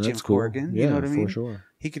 He Yeah, could be Jim that's cool. Corrigan. Yeah, You know what I mean? for sure.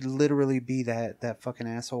 He could literally be that fucking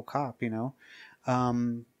asshole cop,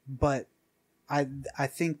 But I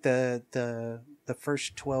think the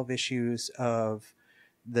first 12 issues of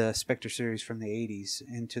the Spectre series from the 80s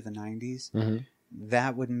into the 90s,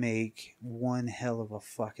 that would make one hell of a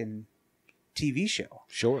fucking TV show.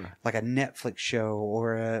 Sure. Like a Netflix show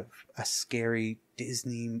or a scary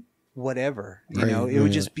Disney whatever. It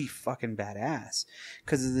would just be fucking badass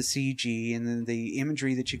because of the CG and then the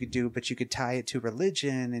imagery that you could do, but you could tie it to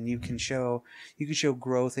religion and you could show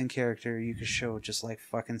growth in character. You could show just like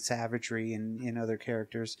fucking savagery in other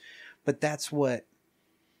characters. But that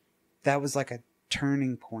was like a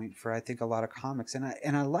turning point for I think a lot of comics, and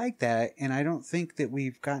I like that, and I don't think that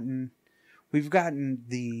we've gotten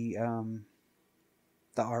the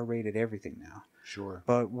R-rated everything now. Sure.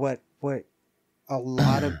 But what a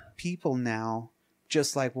lot of people now,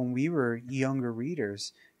 just like when we were younger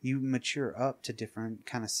readers, you mature up to different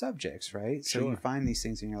kind of subjects, right? So you find these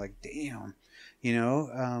things and you're like, damn,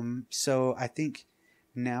 so I think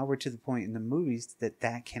now we're to the point in the movies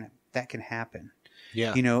that can happen.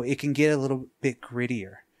 Yeah. It can get a little bit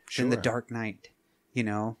grittier than The Dark Knight.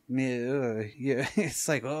 Yeah, it's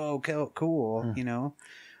like, oh, cool.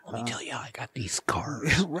 Let me tell you, I got these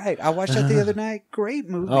scars. Right. I watched that the other night. Great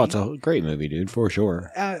movie. Oh, it's a great movie, dude, for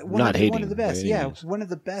sure. One of the best. Yeah, one of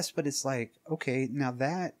the best. But it's like, okay, now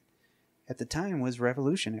that at the time was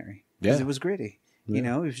revolutionary because it was gritty. It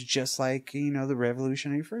was just like the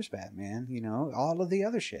revolutionary first Batman. All of the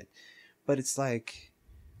other shit. But it's like,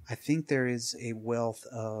 I think there is a wealth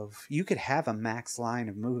of. You could have a Max line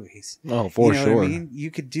of movies. Oh, for sure. What I mean? You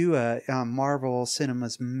could do a Marvel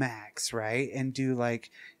Cinemas Max, right, and do like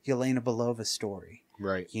Yelena Belova story,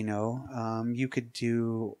 right? You could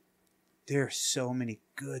do. There are so many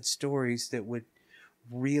good stories that would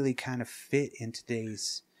really kind of fit in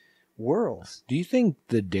today's world. Do you think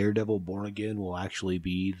the Daredevil Born Again will actually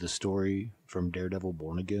be the story from Daredevil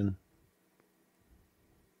Born Again?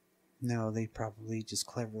 No, they probably just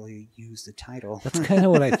cleverly use the title. That's kind of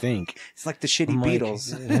what I think. It's like the shitty Beatles.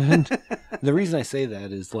 The reason I say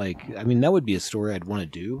that is that would be a story I'd want to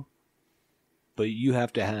do, but you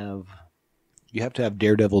have to have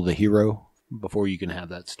Daredevil the hero before you can have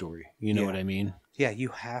that story. You know what I mean? Yeah, you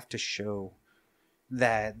have to show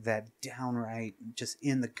that downright just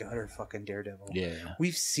in the gutter fucking Daredevil. Yeah.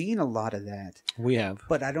 We've seen a lot of that. We have.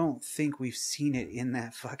 But I don't think we've seen it in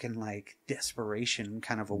that fucking like desperation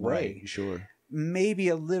kind of a way. Right, sure. Maybe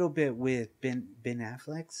a little bit with Ben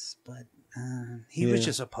Affleck's, but he was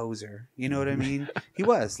just a poser. You know what I mean? He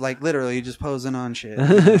was like literally just posing on shit.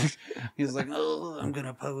 He was like, "Oh, I'm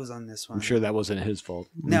gonna pose on this one." I'm sure that wasn't his fault.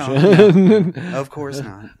 No, of course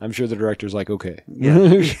not. I'm sure the director's like, okay.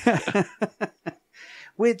 Yeah.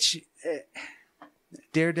 Which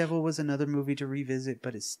Daredevil was another movie to revisit,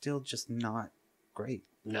 but it's still just not great.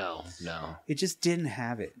 No. It just didn't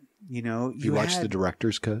have it. You watched the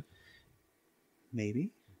director's cut?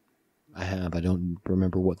 Maybe. I have. I don't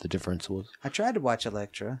remember what the difference was. I tried to watch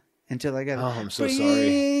Elektra until I got. Oh, I'm so Bring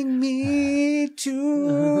sorry. Bring me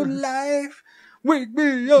to life. Wake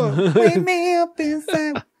me up. Wake me up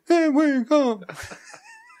inside. And wake up.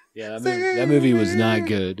 Yeah, that movie was not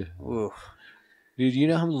good. Oof. Dude, you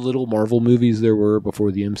know how little Marvel movies there were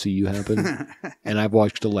before the MCU happened? And I've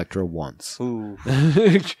watched Elektra once. Ooh.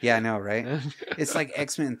 Yeah, I know, right? It's like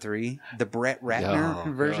X-Men 3, the Brett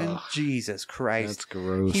Ratner version. Jesus Christ. That's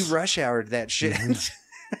gross. He rush-houred that shit.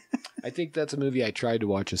 I think that's a movie I tried to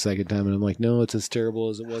watch a second time, and I'm like, no, it's as terrible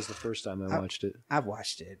as it was the first time I watched it. I've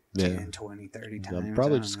watched it 10, 20, 30 times.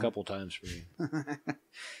 Probably just a couple times for me.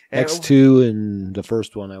 Yeah, X2 and the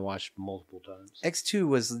first one I watched multiple times. X2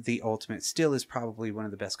 was the ultimate. Still is probably one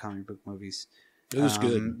of the best comic book movies. It was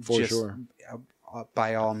good, for sure.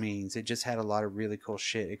 By all means. It just had a lot of really cool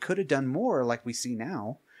shit. It could have done more like we see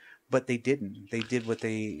now, but they didn't. They did what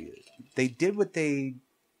they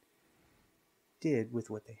did with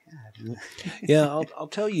what they had. Yeah, I'll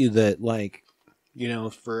tell you that, like,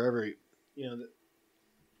 for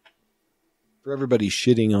everybody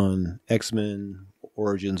shitting on X-Men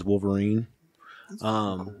Origins Wolverine,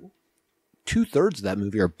 Cool. 2/3 of that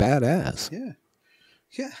movie are badass.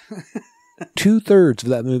 Yeah. 2/3 of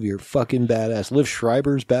that movie are fucking badass. Liv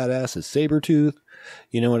Schreiber's badass as Sabretooth.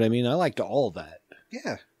 You know what I mean? I liked all of that.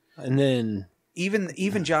 Yeah. And then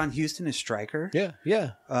Even John Huston as Stryker.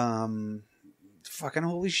 Yeah. Fucking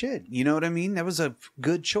holy shit. You know what I mean? That was a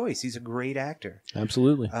good choice. He's a great actor.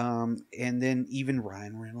 Absolutely. And then even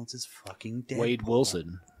Ryan Reynolds is fucking Deadpool. Wade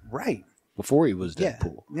Wilson. Right. Before he was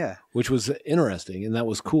Deadpool. Yeah. Which was interesting, and that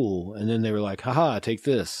was cool. And then they were like, haha, take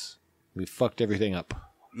this. We fucked everything up.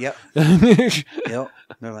 Yep. Yep.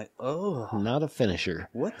 They're like, oh. Not a finisher.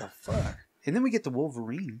 What the fuck? And then we get the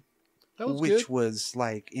Wolverine. Which was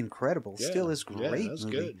like incredible. Yeah. Still is great. Yeah, that's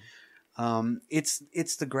movie. good.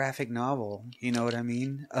 It's the graphic novel, you know what I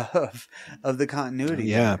mean, of the continuity.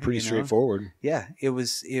 Yeah, pretty straightforward. Yeah, it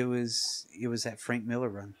was that Frank Miller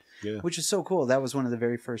run. Yeah. Which is so cool. That was one of the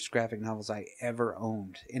very first graphic novels I ever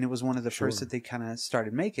owned, and it was one of the first that they kind of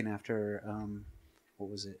started making after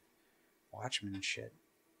what was it, Watchmen and shit.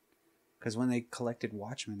 Because when they collected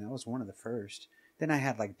Watchmen, that was one of the first. Then I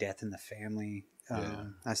had like Death in the Family.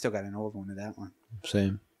 I still got an old one of that one.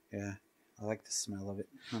 Same. Yeah. I like the smell of it.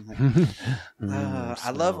 I'm like,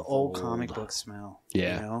 I love old comic book smell.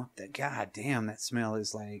 Yeah. You know? God damn, that smell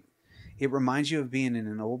is like, it reminds you of being in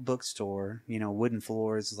an old bookstore, wooden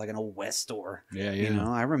floors, like an old West store. Yeah, You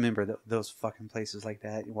know, I remember those fucking places like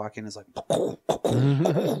that. You walk in, it's like,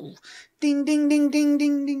 ding, ding, ding, ding,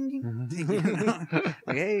 ding, ding, ding. You know?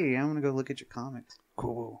 Like, hey, I'm going to go look at your comics.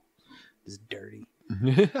 Cool. It's dirty.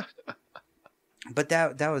 But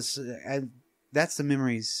that was... that's the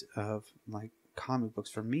memories of like comic books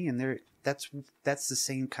for me, and that's the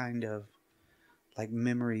same kind of like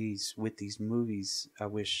memories with these movies I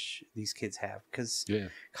wish these kids have, because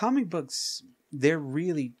comic books, they're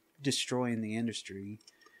really destroying the industry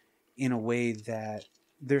in a way that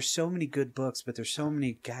there's so many good books, but there's so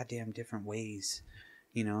many goddamn different ways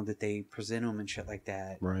that they present them and shit like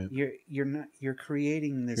that. Right. You're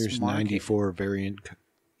creating this Here's market. 94 variant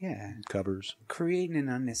covers, creating an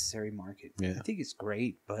unnecessary market. Yeah. I think it's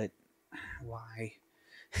great, but why?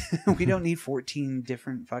 We don't need 14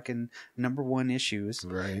 different fucking #1 issues.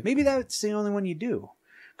 Right. Maybe that's the only one you do.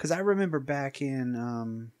 Because I remember back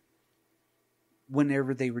in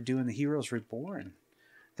whenever they were doing the Heroes Reborn,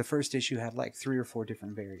 the first issue had like 3 or 4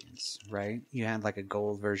 different variants, right? You had like a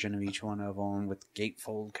gold version of each one of them with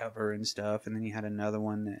gatefold cover and stuff, and then you had another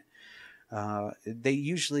one that they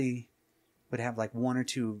usually would have like 1 or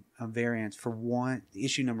 2 variants for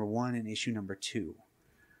issue #1 and issue #2.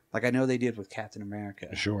 Like I know they did with Captain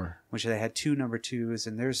America. Sure. Which they had 2 #2s,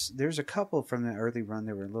 and there's a couple from the early run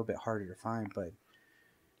that were a little bit harder to find, but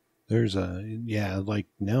there's like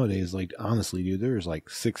nowadays, like honestly, dude, there's like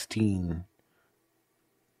 16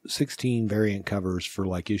 variant covers for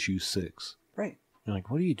like issue 6. Right. You're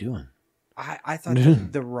like, what are you doing? I thought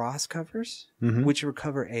the Ross covers, which were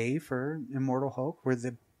cover A for Immortal Hulk, were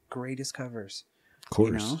the greatest covers. Of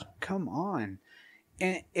course. Come on.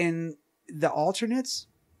 And the alternates,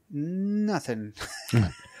 nothing.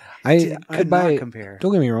 I could buy not compare.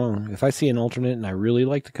 Don't get me wrong. If I see an alternate and I really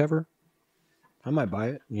like the cover, I might buy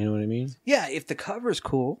it. You know what I mean? Yeah, if the cover's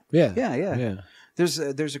cool. Yeah. Yeah. There's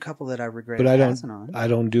a couple that I regret but passing on. I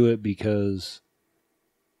don't do it because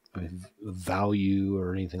of value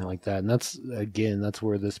or anything like that. And that's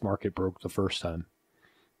where this market broke the first time.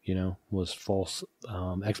 Was false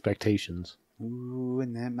expectations. Ooh,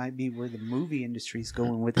 and that might be where the movie industry's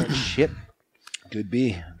going with that shit. Could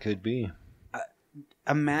be.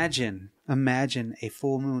 Imagine a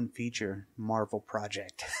full moon feature Marvel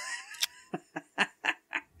project.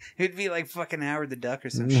 It'd be like fucking Howard the Duck or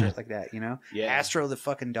some shit like that, Yeah. Astro the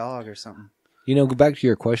fucking dog or something. Go back to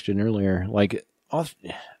your question earlier, like off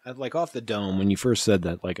the dome when you first said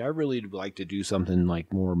that, like I really would like to do something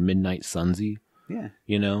like more Midnight Sunsy. Yeah.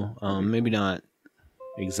 You know, maybe not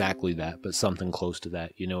exactly that, but something close to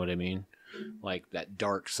that. You know what I mean? Like that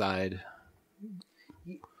dark side.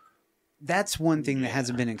 That's one thing that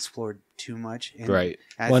hasn't been explored too much. Right.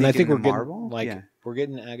 I think we're Marvel, getting we're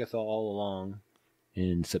getting Agatha all along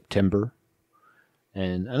in September,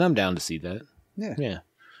 and I'm down to see that. Yeah. Yeah.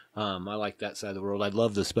 I like that side of the world. I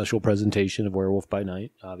love the special presentation of Werewolf by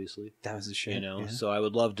Night, obviously. That was a shit. You know, yeah. so I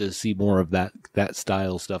would love to see more of that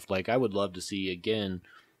style stuff. Like, I would love to see, again,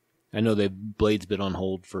 I know Blade's been on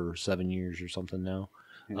hold for 7 years or something now.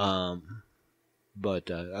 Yeah. But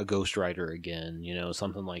a Ghost Rider again, you know,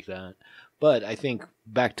 something like that. But I think,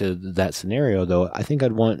 back to that scenario, though, I think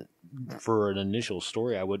I'd want, for an initial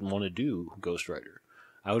story, I wouldn't want to do Ghost Rider.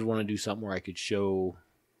 I would want to do something where I could show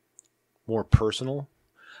more personal.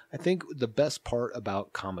 I think the best part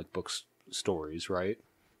about comic book stories, right?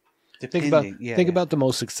 Think about the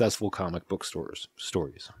most successful comic book stories.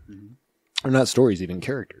 Mm-hmm. Or not stories, even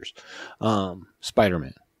characters.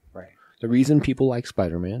 Spider-Man. Right. The reason people like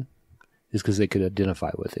Spider-Man is because they could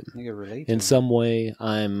identify with him. They could relate in to some way.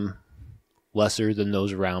 I'm lesser than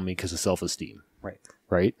those around me because of self-esteem.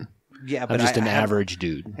 Right? Yeah, but I'm just an average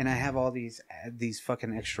dude. And I have all these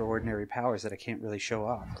fucking extraordinary powers that I can't really show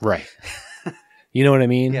off. Right. You know what I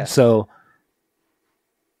mean? Yeah. So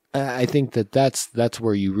I think that's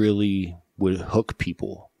where you really would hook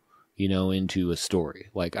people, you know, into a story.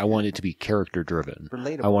 Like, I want it to be character driven.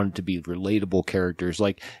 Relatable. I want it to be relatable characters.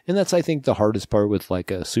 Like, and that's, I think, the hardest part with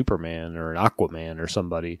like a Superman or an Aquaman or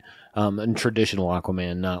somebody. And traditional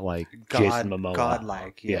Aquaman, not like Jason Momoa.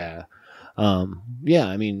 Godlike. Yeah. Yeah,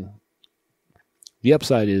 I mean, the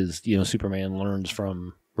upside is, you know, Superman learns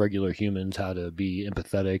from regular humans how to be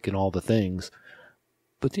empathetic and all the things.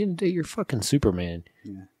 But at the end of the day, you're fucking Superman.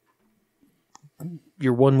 Yeah.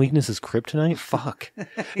 Your one weakness is kryptonite? Fuck.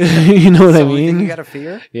 You know what I mean? You got to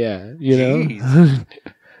fear? Yeah. You know?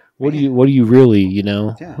 What do you really, you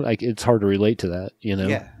know? Yeah. Like, it's hard to relate to that, you know?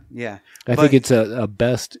 Yeah. Yeah. I think it's a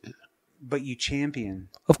best. But you champion,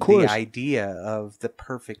 of course, the idea of the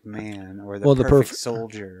perfect man or the perfect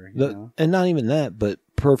soldier. You know? And not even that, but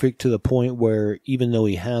perfect to the point where even though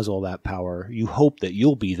he has all that power, you hope that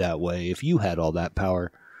you'll be that way if you had all that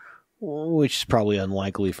power, which is probably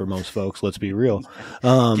unlikely for most folks. Let's be real.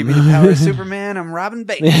 Give me the power of Superman. I'm Robin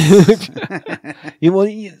Bates.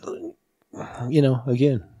 You know,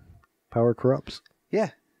 again, power corrupts.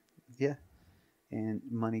 Yeah. Yeah. And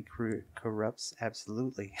money corrupts,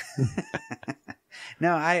 absolutely.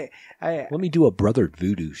 No, I let me do a Brother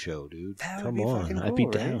Voodoo show, dude. Come on, cool, I'd be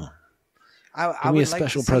down. Right? Give me a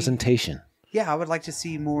special presentation. Yeah, I would like to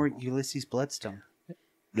see more Ulysses Bloodstone.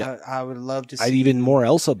 Yeah. I would love to see... even more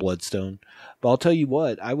Elsa Bloodstone. But I'll tell you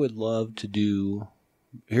what, I would love to do...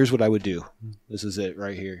 Here's what I would do. This is it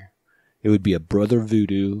right here. It would be a Brother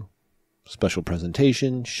Voodoo special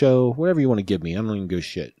presentation, show, whatever you want to give me. I'm not even give a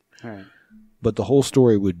shit. All right. But the whole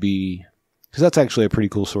story would be... Because that's actually a pretty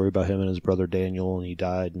cool story about him and his brother Daniel, and he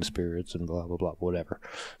died in spirits and blah, blah, blah, whatever.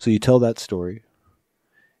 So you tell that story,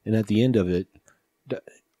 and at the end of it,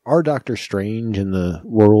 our Doctor Strange in the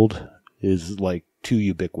world is like too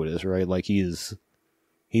ubiquitous, right? Like he's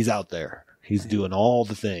out there. He's doing all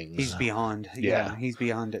the things. He's beyond. Yeah, he's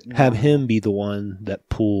beyond it. Have him be the one that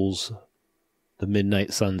pulls the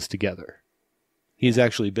Midnight Suns together. He's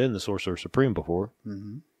actually been the Sorcerer Supreme before.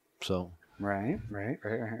 Mm-hmm. So... Right.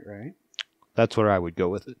 That's where I would go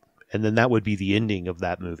with it. And then that would be the ending of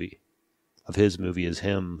that movie. Of his movie is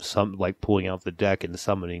him pulling out the deck and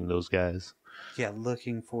summoning those guys. Yeah,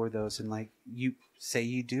 looking for those. And like you say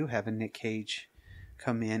you do have a Nick Cage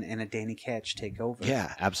come in and a Danny Ketch take over.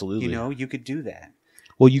 Yeah, absolutely. You know, you could do that.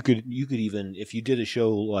 Well, you could even, if you did a show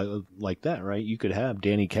like that, right? You could have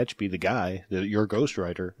Danny Ketch be the guy, your Ghost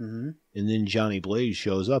Rider. Mm-hmm. And then Johnny Blaze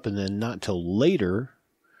shows up. And then not till later...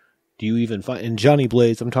 Do you even find... And Johnny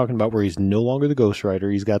Blaze, I'm talking about where he's no longer the Ghost Rider.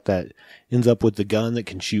 He's got that... Ends up with the gun that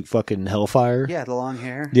can shoot fucking hellfire. Yeah, the long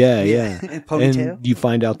hair. Yeah. And ponytail. And you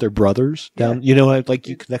find out they're brothers. Down, you know, like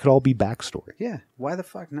that could all be backstory. Yeah, why the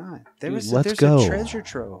fuck not? There's a treasure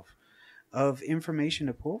trove of information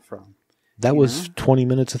to pull from. That was 20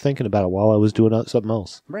 minutes of thinking about it while I was doing something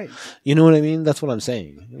else. Right. You know what I mean? That's what I'm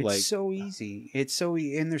saying. It's so easy. It's so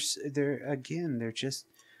easy. And they're just...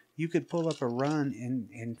 You could pull up a run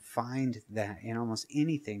and find that in almost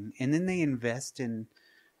anything. And then they invest in,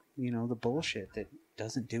 you know, the bullshit that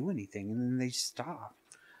doesn't do anything. And then they stop.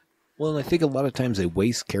 Well, and I think a lot of times they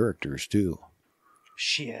waste characters, too.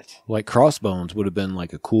 Shit. Like Crossbones would have been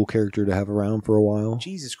like a cool character to have around for a while.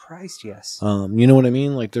 Jesus Christ, yes. You know what I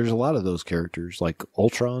mean? Like there's a lot of those characters. Like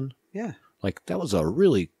Ultron. Yeah. Like that was a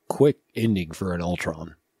really quick ending for an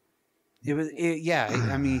Ultron. Yeah,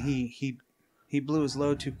 I mean, He blew his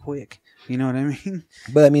load too quick. You know what I mean?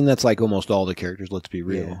 But I mean, that's like almost all the characters. Let's be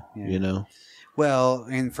real. Yeah. You know. Well,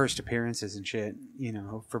 in first appearances and shit, you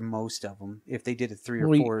know, for most of them, if they did a 3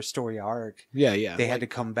 or 4 story arc, yeah, they had to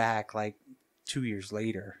come back like 2 years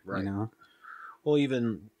later. Right. You know. Well,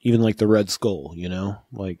 even like the Red Skull, you know,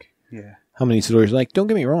 like Yeah. how many stories? Like, don't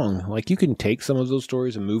get me wrong, like you can take some of those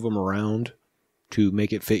stories and move them around to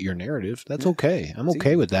make it fit your narrative. That's okay. I'm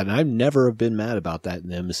okay with that, and I've never have been mad about that in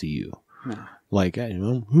the MCU. No. Like, you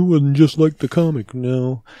know, who wasn't just like the comic?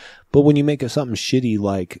 No, but when you make something shitty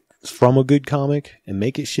like from a good comic and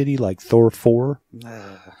make it shitty like Thor 4,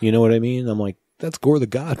 you know what I mean? I'm like, that's Gore the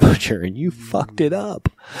God Butcher, and you fucked it up.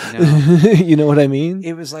 No. You know what I mean?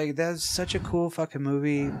 It was like, that's such a cool fucking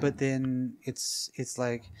movie, but then it's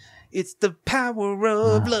like, it's the power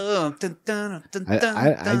of love. Dun, dun, dun, dun,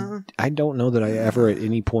 dun. I don't know that I ever at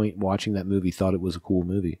any point watching that movie thought it was a cool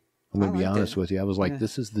movie. I'm gonna be honest with you. I was like,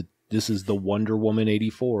 this is the Wonder Woman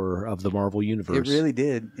 84 of the Marvel universe. It really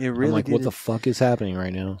did. It really I'm like, did. what the fuck is happening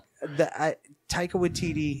right now? Taika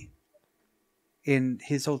Waititi and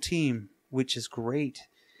his whole team, which is great.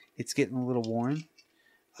 It's getting a little worn.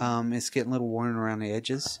 It's getting a little worn around the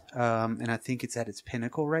edges. And I think it's at its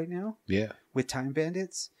pinnacle right now. Yeah. With Time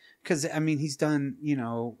Bandits. Because, I mean, he's done, you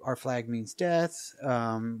know, Our Flag Means Death,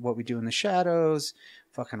 What We Do in the Shadows,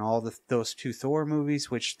 fucking all those 2 Thor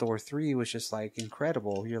movies, which Thor 3 was just, like,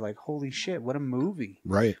 incredible. You're like, holy shit, what a movie.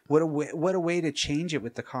 Right. What a way to change it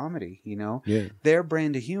with the comedy, you know? Yeah. Their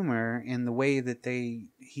brand of humor and the way that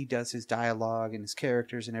he does his dialogue and his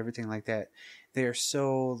characters and everything like that, they're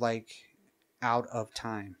so, like, out of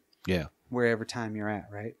time. Yeah. Wherever time you're at,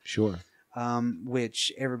 right? Sure.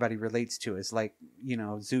 Which everybody relates to is like, you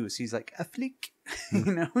know, Zeus. He's like a flick, you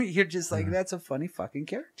know. You're just like, that's a funny fucking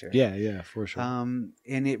character. Yeah, for sure. And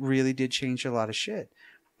it really did change a lot of shit.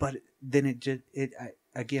 But then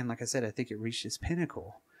again, like I said, I think it reached its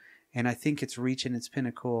pinnacle, and I think it's reaching its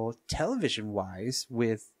pinnacle television wise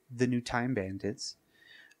with the new Time Bandits,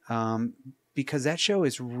 because that show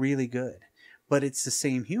is really good. But it's the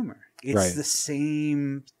same humor. It's the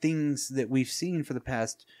same things that we've seen for the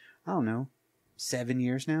past, I don't know, 7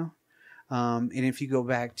 years now. And if you go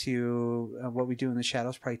back to What We Do in the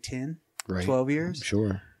Shadows, probably 10, 12 years.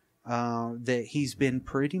 Sure. That he's been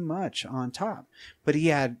pretty much on top. But he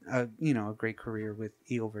had, a great career with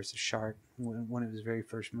Eagle versus Shark, one of his very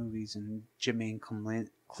first movies. And Jermaine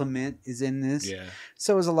Clement is in this. Yeah.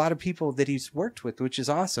 So there's a lot of people that he's worked with, which is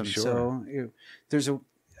awesome. Sure. So there's a...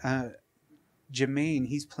 Jermaine,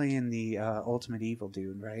 he's playing the Ultimate Evil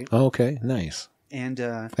dude, right? Oh, okay, nice. And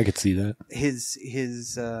I could see that.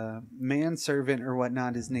 His manservant or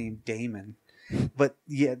whatnot is named Damon, but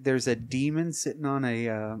yeah, there's a demon sitting on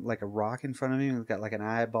a like a rock in front of him. He's got like an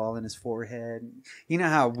eyeball in his forehead. You know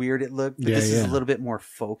how weird it looked, but this is a little bit more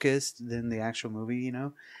focused than the actual movie, you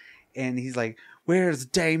know. And he's like, "Where's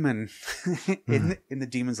Damon?" and the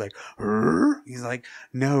demon's like, "Rrr?" He's like,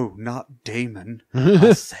 "No, not Damon.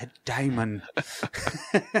 I said Damon."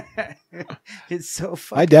 It's so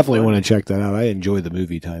funny. I definitely want to check that out. I enjoy the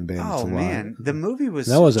movie Time Bandits a lot. Oh man, the movie was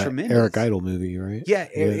an tremendous. Eric Idle movie, right? Yeah,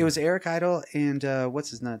 it was Eric Idle and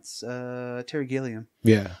what's his nuts, Terry Gilliam.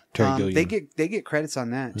 Yeah, Terry Gilliam. They get credits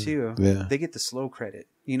on that too. Yeah, they get the slow credit.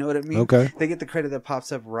 You know what I mean? Okay. They get the credit that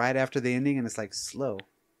pops up right after the ending, and it's like slow.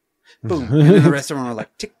 Boom. And then the rest of them are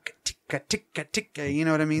like tick, tick, tick, tick. You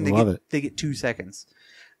know what I mean? They get 2 seconds.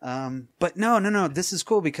 But no. This is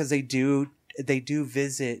cool because they do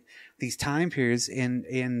visit these time periods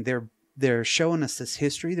and they're showing us this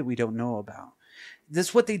history that we don't know about. This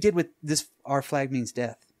is what they did with this Our Flag Means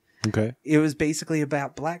Death. Okay. It was basically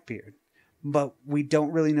about Blackbeard, but we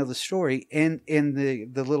don't really know the story. And the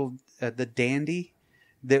little the dandy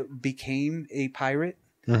that became a pirate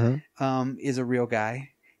is a real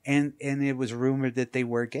guy. And it was rumored that they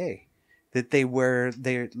were gay, that they were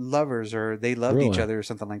their lovers or they loved each other or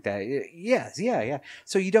something like that. Yes, yeah.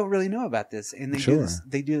 So you don't really know about this, and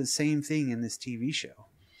they do the same thing in this TV show.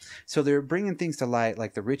 So they're bringing things to light,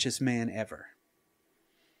 like the richest man ever.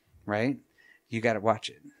 Right? You got to watch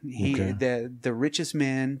it. The richest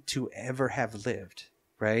man to ever have lived.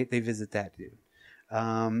 Right? They visit that dude.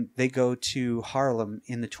 They go to Harlem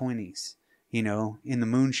in the 1920s. You know, in the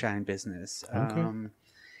moonshine business. Okay.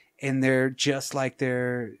 And they're just like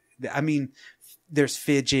there's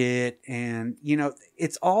Fidget and, you know,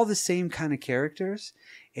 it's all the same kind of characters.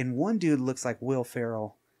 And one dude looks like Will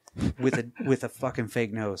Ferrell with a fucking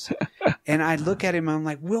fake nose. And I look at him, I'm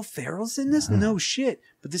like, Will Ferrell's in this? No shit.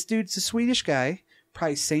 But this dude's a Swedish guy,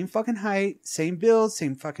 probably same fucking height, same build,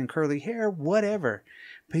 same fucking curly hair, whatever.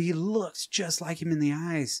 But he looks just like him in the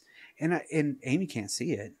eyes. And Amy can't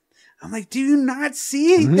see it. I'm like, do you not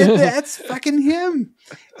see that that's fucking him?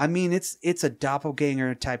 I mean, it's a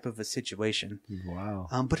doppelganger type of a situation. Wow.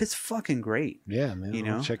 But it's fucking great. Yeah, man. You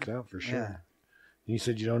know? I'll check it out for sure. Yeah. You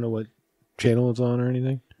said you don't know what channel it's on or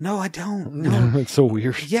anything? No, I don't. No. It's so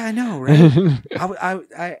weird. Yeah, I know, right?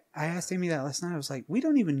 I asked Amy that last night. I was like, we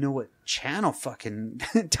don't even know what channel fucking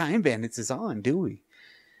Time Bandits is on, do we?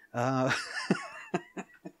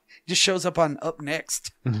 Just shows up on Up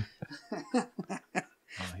Next.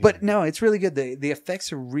 But no, it's really good. The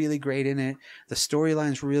effects are really great in it. The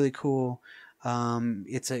storyline's really cool.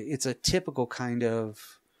 It's a typical kind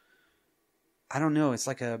of, I don't know. It's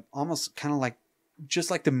like almost kind of like,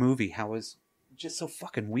 just like the movie, how it's just so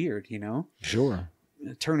fucking weird, you know? Sure.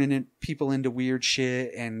 Turning people into weird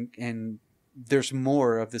shit, and there's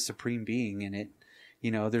more of the Supreme Being in it.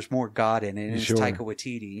 You know, there's more God in it, and Sure. it's Taika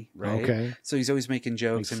Waititi, right? Okay. So he's always making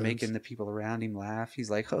jokes Makes and making sense. the people around him laugh. He's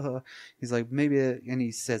like, ha. He's like, maybe, and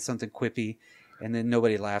he says something quippy, and then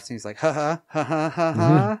nobody laughs, and he's like, ha ha ha ha ha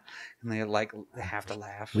ha, and they like have to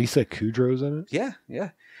laugh. Lisa Kudrow's in it? Yeah.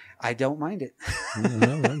 I don't mind it.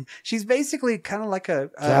 No, She's basically kind of like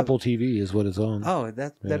a Apple TV is what it's on. Oh,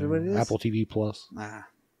 that what it is. Apple TV Plus.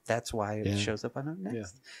 That's why it Yeah. shows up on Up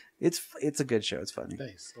Next. Yeah. It's a good show. It's funny.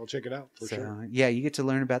 Nice. I'll check it out for So sure. yeah, you get to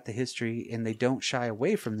learn about the history, and they don't shy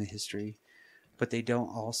away from the history, but they don't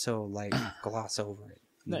also like gloss over it.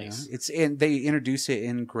 you Nice. know? And they introduce it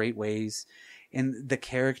in great ways, and the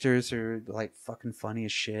characters are like fucking funny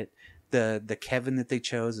as shit. The Kevin that they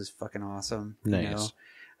chose is fucking awesome. Nice. You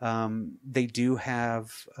know? They do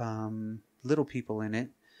have little people in it,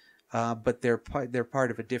 but they're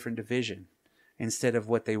part of a different division instead of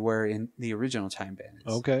what they were in the original Time Bandits.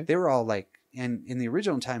 Okay. They were all like, and in the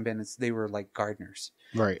original Time Bandits, they were like gardeners.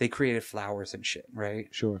 Right. They created flowers and shit, right?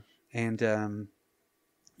 Sure. And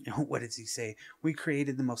what does he say? We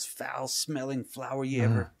created the most foul-smelling flower you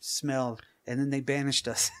ever smelled, and then they banished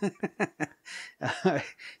us.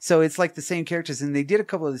 So it's like the same characters, and they did a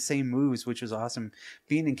couple of the same moves, which was awesome.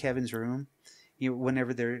 Being in Kevin's room,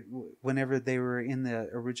 whenever they were in the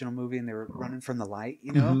original movie and they were running from the light,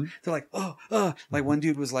 they're like, oh, like one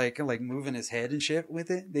dude was like moving his head and shit with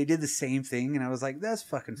it. They did the same thing, and I was like, that's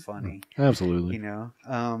fucking funny. Absolutely.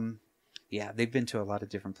 Yeah, they've been to a lot of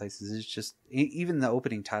different places. It's just, even the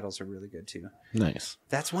opening titles are really good too. Nice.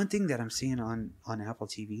 That's one thing that I'm seeing on Apple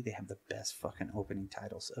TV. They have the best fucking opening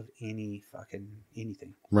titles of any fucking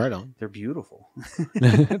anything. Right on. They're beautiful.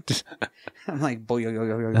 I'm like, boy, yo, yo,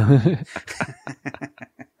 yo, yo.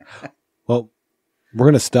 Well, we're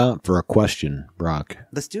going to stop for a question, Brock.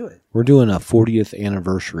 Let's do it. We're doing a 40th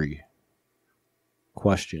anniversary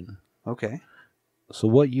question. Okay. So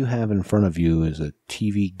what you have in front of you is a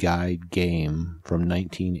TV guide game from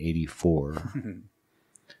 1984.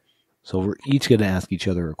 So we're each going to ask each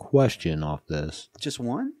other a question off this. Just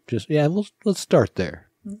one? Let's start there.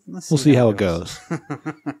 We'll See how it goes.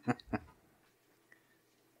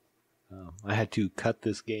 I had to cut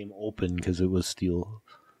this game open because it was still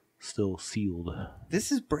sealed.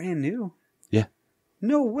 This is brand new. Yeah.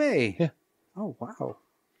 No way. Yeah. Oh, wow.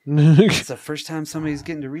 It's the first time somebody's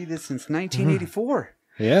getting to read this since 1984.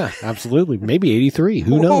 Yeah, absolutely. Maybe 83.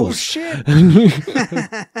 Who knows? Oh, shit.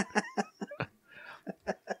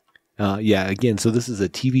 Yeah, again, so this is a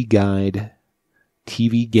TV guide,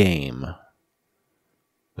 TV game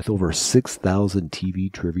with over 6,000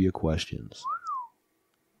 TV trivia questions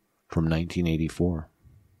from 1984.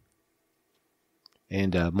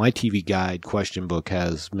 And my TV guide question book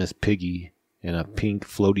has Miss Piggy in a pink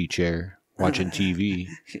floaty chair watching TV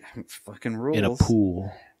Fucking rules. in a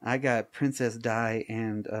pool. I got Princess Di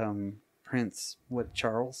and Prince,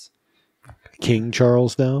 Charles? King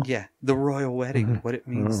Charles now? Yeah, the royal wedding, what it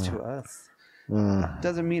means to us.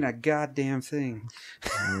 Doesn't mean a goddamn thing.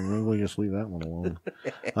 Maybe we'll just leave that one alone.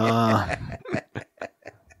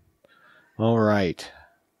 All right.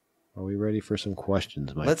 Are we ready for some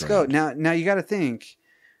questions, my Let's friend? go. Now you got to think.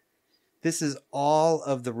 This is all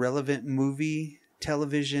of the relevant movie,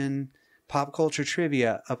 television, pop culture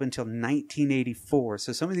trivia up until 1984.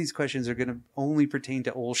 So some of these questions are going to only pertain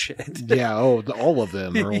to old shit. Yeah, all of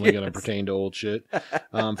them are only going to Yes. pertain to old shit,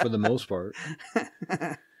 for the most part.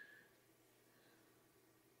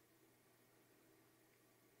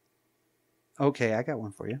 Okay, I got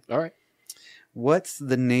one for you. All right. What's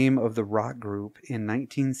the name of the rock group in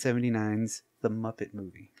 1979's The Muppet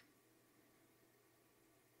Movie?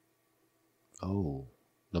 Oh,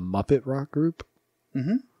 the Muppet Rock Group?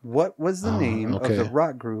 Mm-hmm. What was the name okay. of the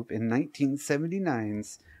rock group in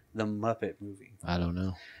 1979's The Muppet Movie? I don't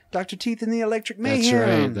know. Dr. Teeth and the Electric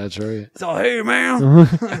Mayhem. That's right. So, hey, man,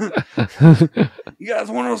 you guys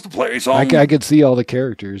want us to play a song? I could see all the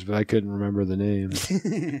characters, but I couldn't remember the names.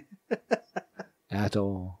 At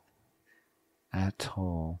all. At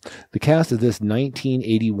all. The cast of this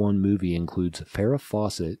 1981 movie includes Farrah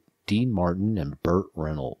Fawcett, Dean Martin, and Burt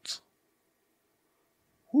Reynolds.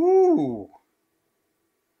 Ooh.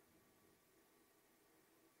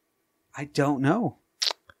 I don't know.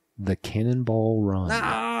 The Cannonball Run.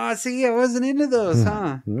 Ah, see, I wasn't into those,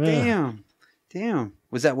 huh? Yeah. Damn.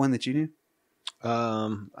 Was that one that you knew?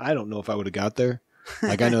 I don't know if I would have got there.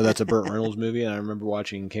 Like, I know that's a Burt Reynolds movie, and I remember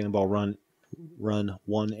watching Cannonball Run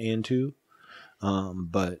 1 and 2.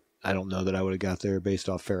 But I don't know that I would have got there based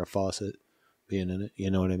off Farrah Fawcett being in it.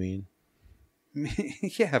 You know what I mean?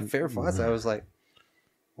 Yeah, Farrah Fawcett. I was like,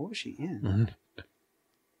 what was she in?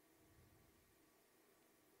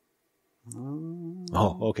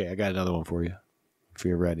 Oh, okay. I got another one for you. If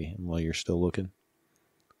you're ready, and while you're still looking.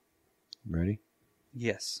 Ready?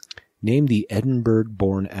 Yes. Name the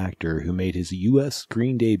Edinburgh-born actor who made his U.S.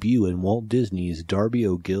 screen debut in Walt Disney's Darby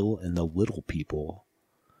O'Gill and the Little People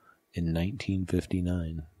in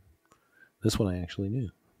 1959. This one I actually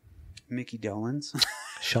knew. Mickey Dolenz.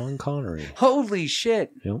 Sean Connery. Holy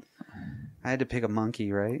shit. Yep. I had to pick a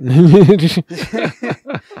monkey, right?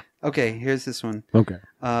 Okay, here's this one. Okay.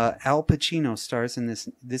 Al Pacino stars in this.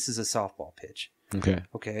 This is a softball pitch. Okay.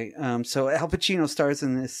 Okay. So Al Pacino stars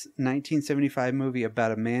in this 1975 movie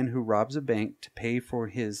about a man who robs a bank to pay for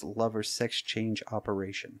his lover's sex change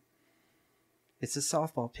operation. It's a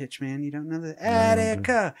softball pitch, man. You don't know that?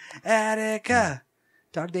 Attica.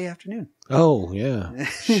 Dog Day Afternoon. Oh, yeah.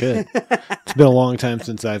 Shit. It's been a long time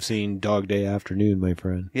since I've seen Dog Day Afternoon, my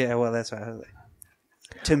friend. Yeah, well, that's why I was like.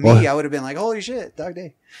 To me, I would have been like, holy shit, Dog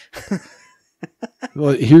Day.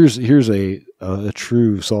 Well, here's a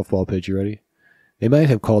true softball pitch. You ready? They might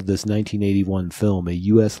have called this 1981 film a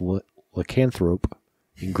U.S. lycanthrope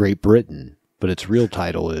in Great Britain, but its real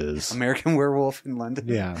title is American Werewolf in London.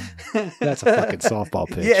 Yeah, that's a fucking softball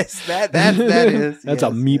pitch. Yes, that is. That's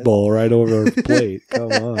a meatball right over the plate.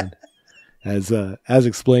 Come on, as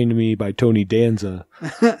explained to me by Tony Danza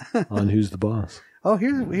on Who's the Boss. Oh,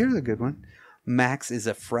 here's a good one. Max is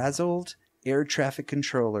a frazzled air traffic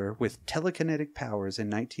controller with telekinetic powers in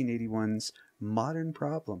 1981's Modern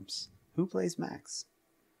Problems. Who plays Max?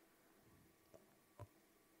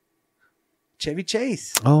 Chevy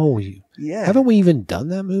Chase. Oh, yeah. Haven't we even done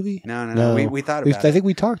that movie? No. We thought about it. I think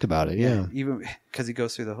we talked about it. Yeah. Even because he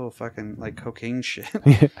goes through the whole fucking like cocaine shit.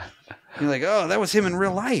 Yeah. You're like, oh, that was him in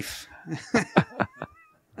real life.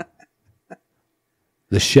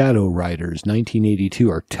 The Shadow Riders, 1982,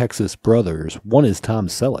 are Texas brothers. One is Tom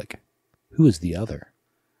Selleck. Who is the other?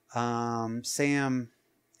 Sam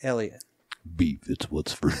Elliott. Beef, it's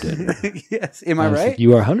what's for dinner. Yes. Am I right?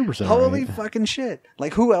 You are 100% Holy right. fucking shit.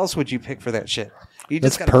 Like, who else would you pick for that shit?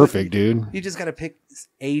 That's perfect, dude. You just got to pick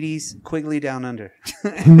 80s Quigley Down Under.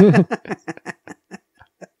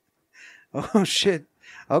 Oh, shit.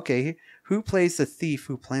 Okay. Who plays the thief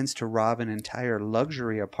who plans to rob an entire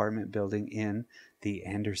luxury apartment building in The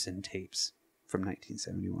Anderson Tapes from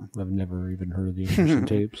 1971? I've never even heard of the Anderson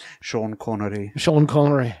Tapes. Sean Connery. Sean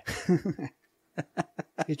Connery.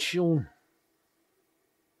 It's Sean.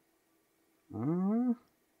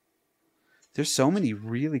 There's so many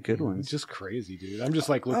really good ones. It's just crazy, dude. I'm just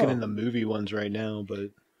like looking in the movie ones right now,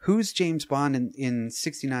 but who's James Bond in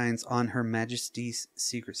 69's On Her Majesty's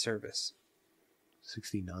Secret Service?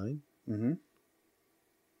 69? Mm-hmm.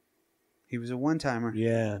 He was a one-timer.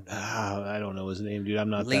 Yeah. I don't know his name, dude. I'm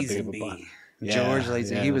not that big of a Bond. George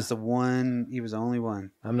Lazenby. Yeah. He was the one. He was the only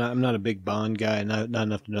one. I'm not a big Bond guy. Not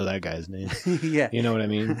enough to know that guy's name. Yeah. You know what I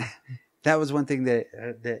mean? That was one thing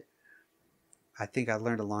that I think I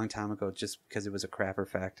learned a long time ago just because it was a crapper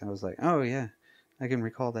fact. I was like, oh, yeah, I can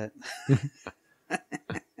recall that.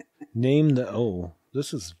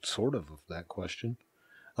 This is sort of that question.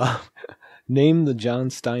 Name the John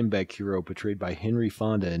Steinbeck hero portrayed by Henry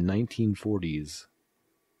Fonda in 1940's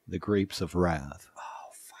The Grapes of Wrath. Oh,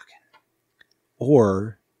 fucking.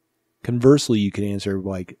 Or, conversely, you can answer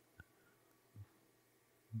like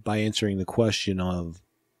by answering the question of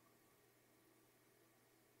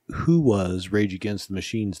who was Rage Against the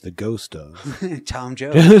Machine's the ghost of? Tom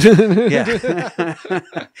Jones. Yeah.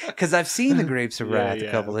 Because I've seen The Grapes of Wrath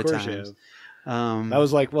a couple of times. I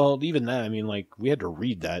was like, well, even that, I mean, like, we had to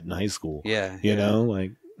read that in high school. Yeah. You know,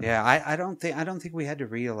 like. Yeah, I don't think we had to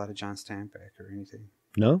read a lot of John Steinbeck or anything.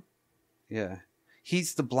 No? Yeah.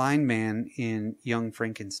 He's the blind man in Young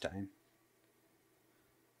Frankenstein.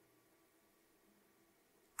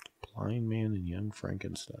 Blind man in Young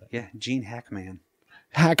Frankenstein. Yeah, Gene Hackman.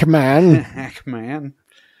 Hackman. Hackman.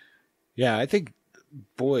 Yeah, I think,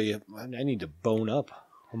 boy, I need to bone up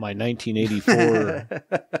on my 1984.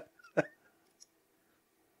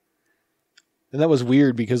 And that was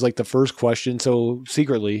weird because like the first question, so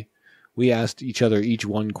secretly we asked each other each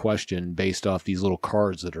one question based off these little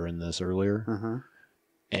cards that are in this earlier. Uh-huh.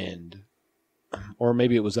 And, or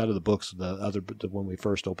maybe it was out of the books, when we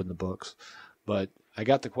first opened the books, but I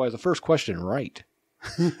got the first question right.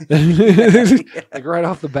 Like right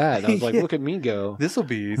off the bat. I was like, look at me go. This will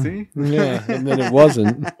be easy. Yeah. And then it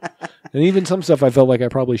wasn't. And even some stuff I felt like I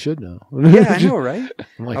probably should know. Yeah, I know, right?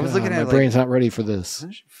 I'm like, I was looking at my it brain's not ready for this.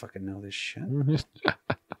 I should fucking know this shit.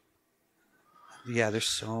 Yeah, there's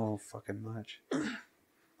so fucking much.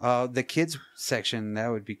 The kids section, that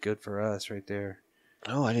would be good for us right there.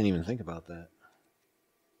 Oh, I didn't even think about that.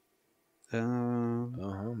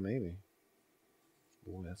 Maybe.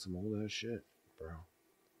 Boy, that's some old ass shit, bro.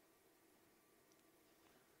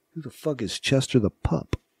 Who the fuck is Chester the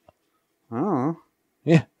Pup? Oh.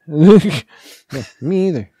 Yeah. Yeah, me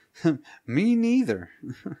either. Me neither.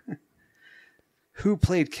 Who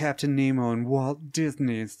played Captain Nemo in Walt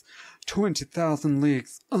Disney's 20,000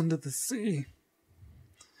 Leagues Under the Sea?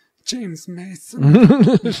 James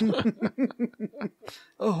Mason.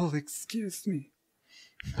 Oh, excuse me.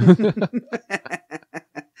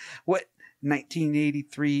 What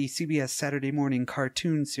 1983 CBS Saturday morning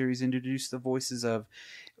cartoon series introduced the voices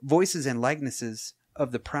and likenesses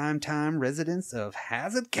of the primetime residents of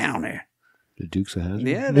Hazard County? The Dukes of Hazzard?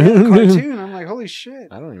 Yeah, they had a cartoon. I'm like, holy shit.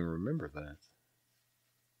 I don't even remember that.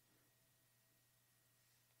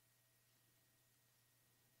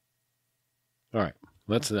 All right,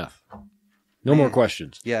 that's enough. No more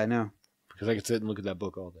questions. Yeah, I know. Because I could sit and look at that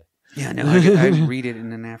book all day. Yeah, I know. I'd read it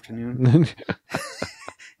in an afternoon.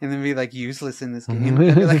 And then be like useless in this game.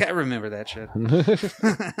 I'd be like, I remember that shit.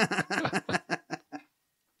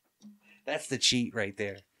 That's the cheat right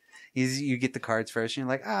there. You get the cards first, and you're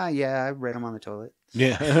like, yeah, I read them on the toilet.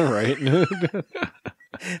 Yeah, right.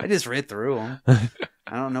 I just read through them.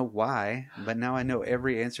 I don't know why, but now I know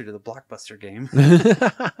every answer to the Blockbuster game.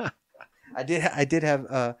 I did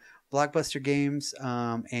have Blockbuster games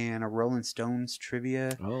and a Rolling Stones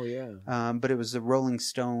trivia. Oh, yeah. But it was the Rolling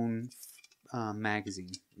Stone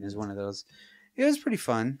magazine. It was one of those. It was pretty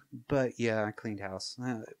fun, but yeah, I cleaned house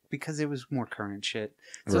because it was more current shit.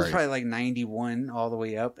 So it was probably like 91 all the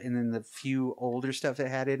way up, and then the few older stuff that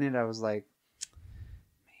had in it, I was like,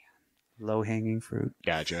 man, low-hanging fruit.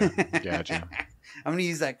 Gotcha. I'm gonna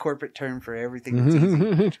use that corporate term for everything that's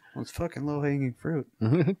easy. Well, it's fucking low-hanging fruit.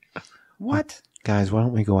 What? Guys, why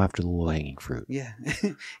don't we go after the low-hanging fruit? Yeah.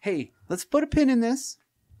 Hey, let's put a pin in this,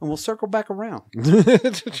 and we'll circle back around.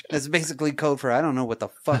 That's basically code for I don't know what the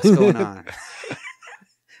fuck's going on.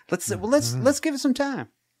 Let's give it some time.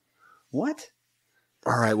 What?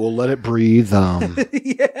 All right, we'll let it breathe.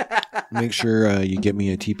 Yeah. Make sure you get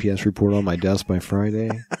me a TPS report on my desk by Friday.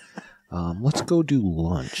 Let's go do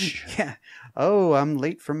lunch. Yeah. Oh, I'm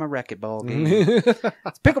late for my racquetball game.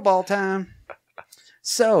 It's pickleball time.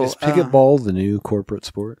 So is pickleball the new corporate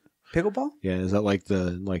sport? Pickleball? Yeah, is that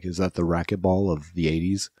is that the racquetball of the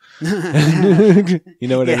 80s? You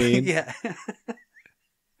know what I mean? Yeah.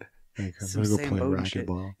 Like, I'm going to go play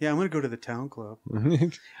racquetball. Yeah, I'm going to go to the town club.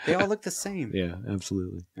 They all look the same. Yeah,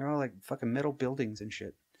 absolutely. They're all like fucking metal buildings and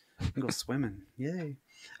shit. I'm go swimming. Yay.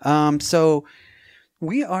 So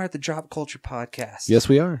we are the Drop Culture Podcast. Yes,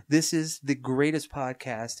 we are. This is the greatest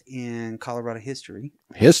podcast in Colorado history.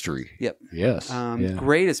 History? Yep. Yes.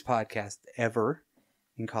 Greatest podcast ever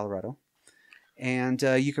in Colorado. And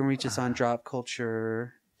you can reach us on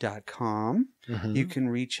dropculture.com. Mm-hmm. You can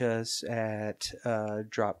reach us at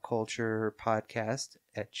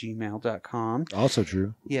dropculturepodcast@gmail.com. Also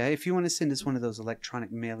true. Yeah, if you want to send us one of those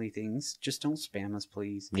electronic maily things, just don't spam us,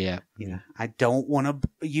 please. Yeah. I don't want to.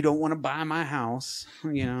 You don't want to buy my house,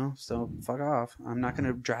 so fuck off. I'm not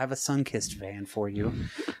going to drive a Sunkist van for you.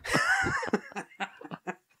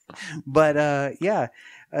 But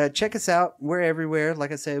check us out. We're everywhere.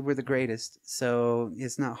 Like I said, we're the greatest, so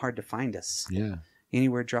it's not hard to find us. Yeah.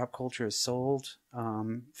 Anywhere Drop Culture is sold,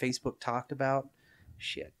 Facebook talked about,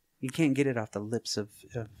 shit. You can't get it off the lips of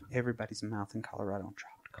everybody's mouth in Colorado.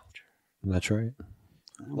 Drop Culture. That's right.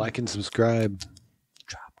 Like and subscribe.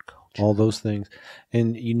 Drop Culture. All those things.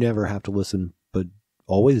 And you never have to listen, but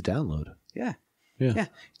always download. Yeah. Yeah.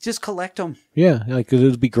 Just collect them. Yeah. Because it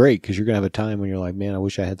would be great because you're going to have a time when you're like, man, I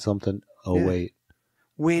wish I had something. Oh, yeah.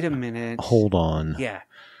 Wait a minute. Hold on. Yeah.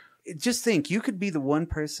 Just think, you could be the one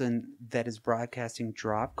person that is broadcasting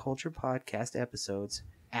Drop Culture Podcast episodes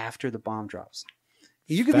after the bomb drops.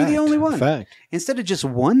 You could be the only one. Fact. Instead of just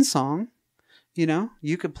one song,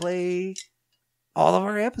 you could play all of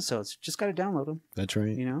our episodes. Just got to download them. That's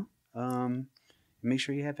right. Make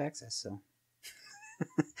sure you have access. So,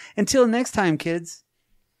 until next time, kids.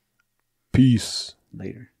 Peace.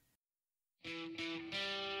 Later.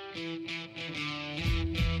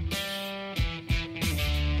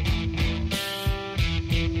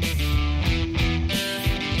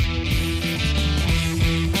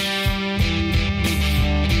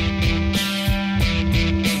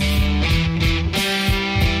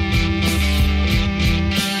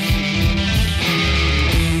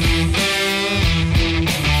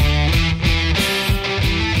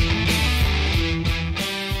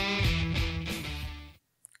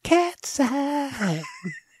 Cat's eye.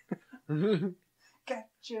 Got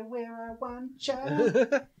you where I want you.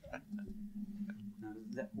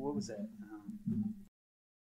 What was that?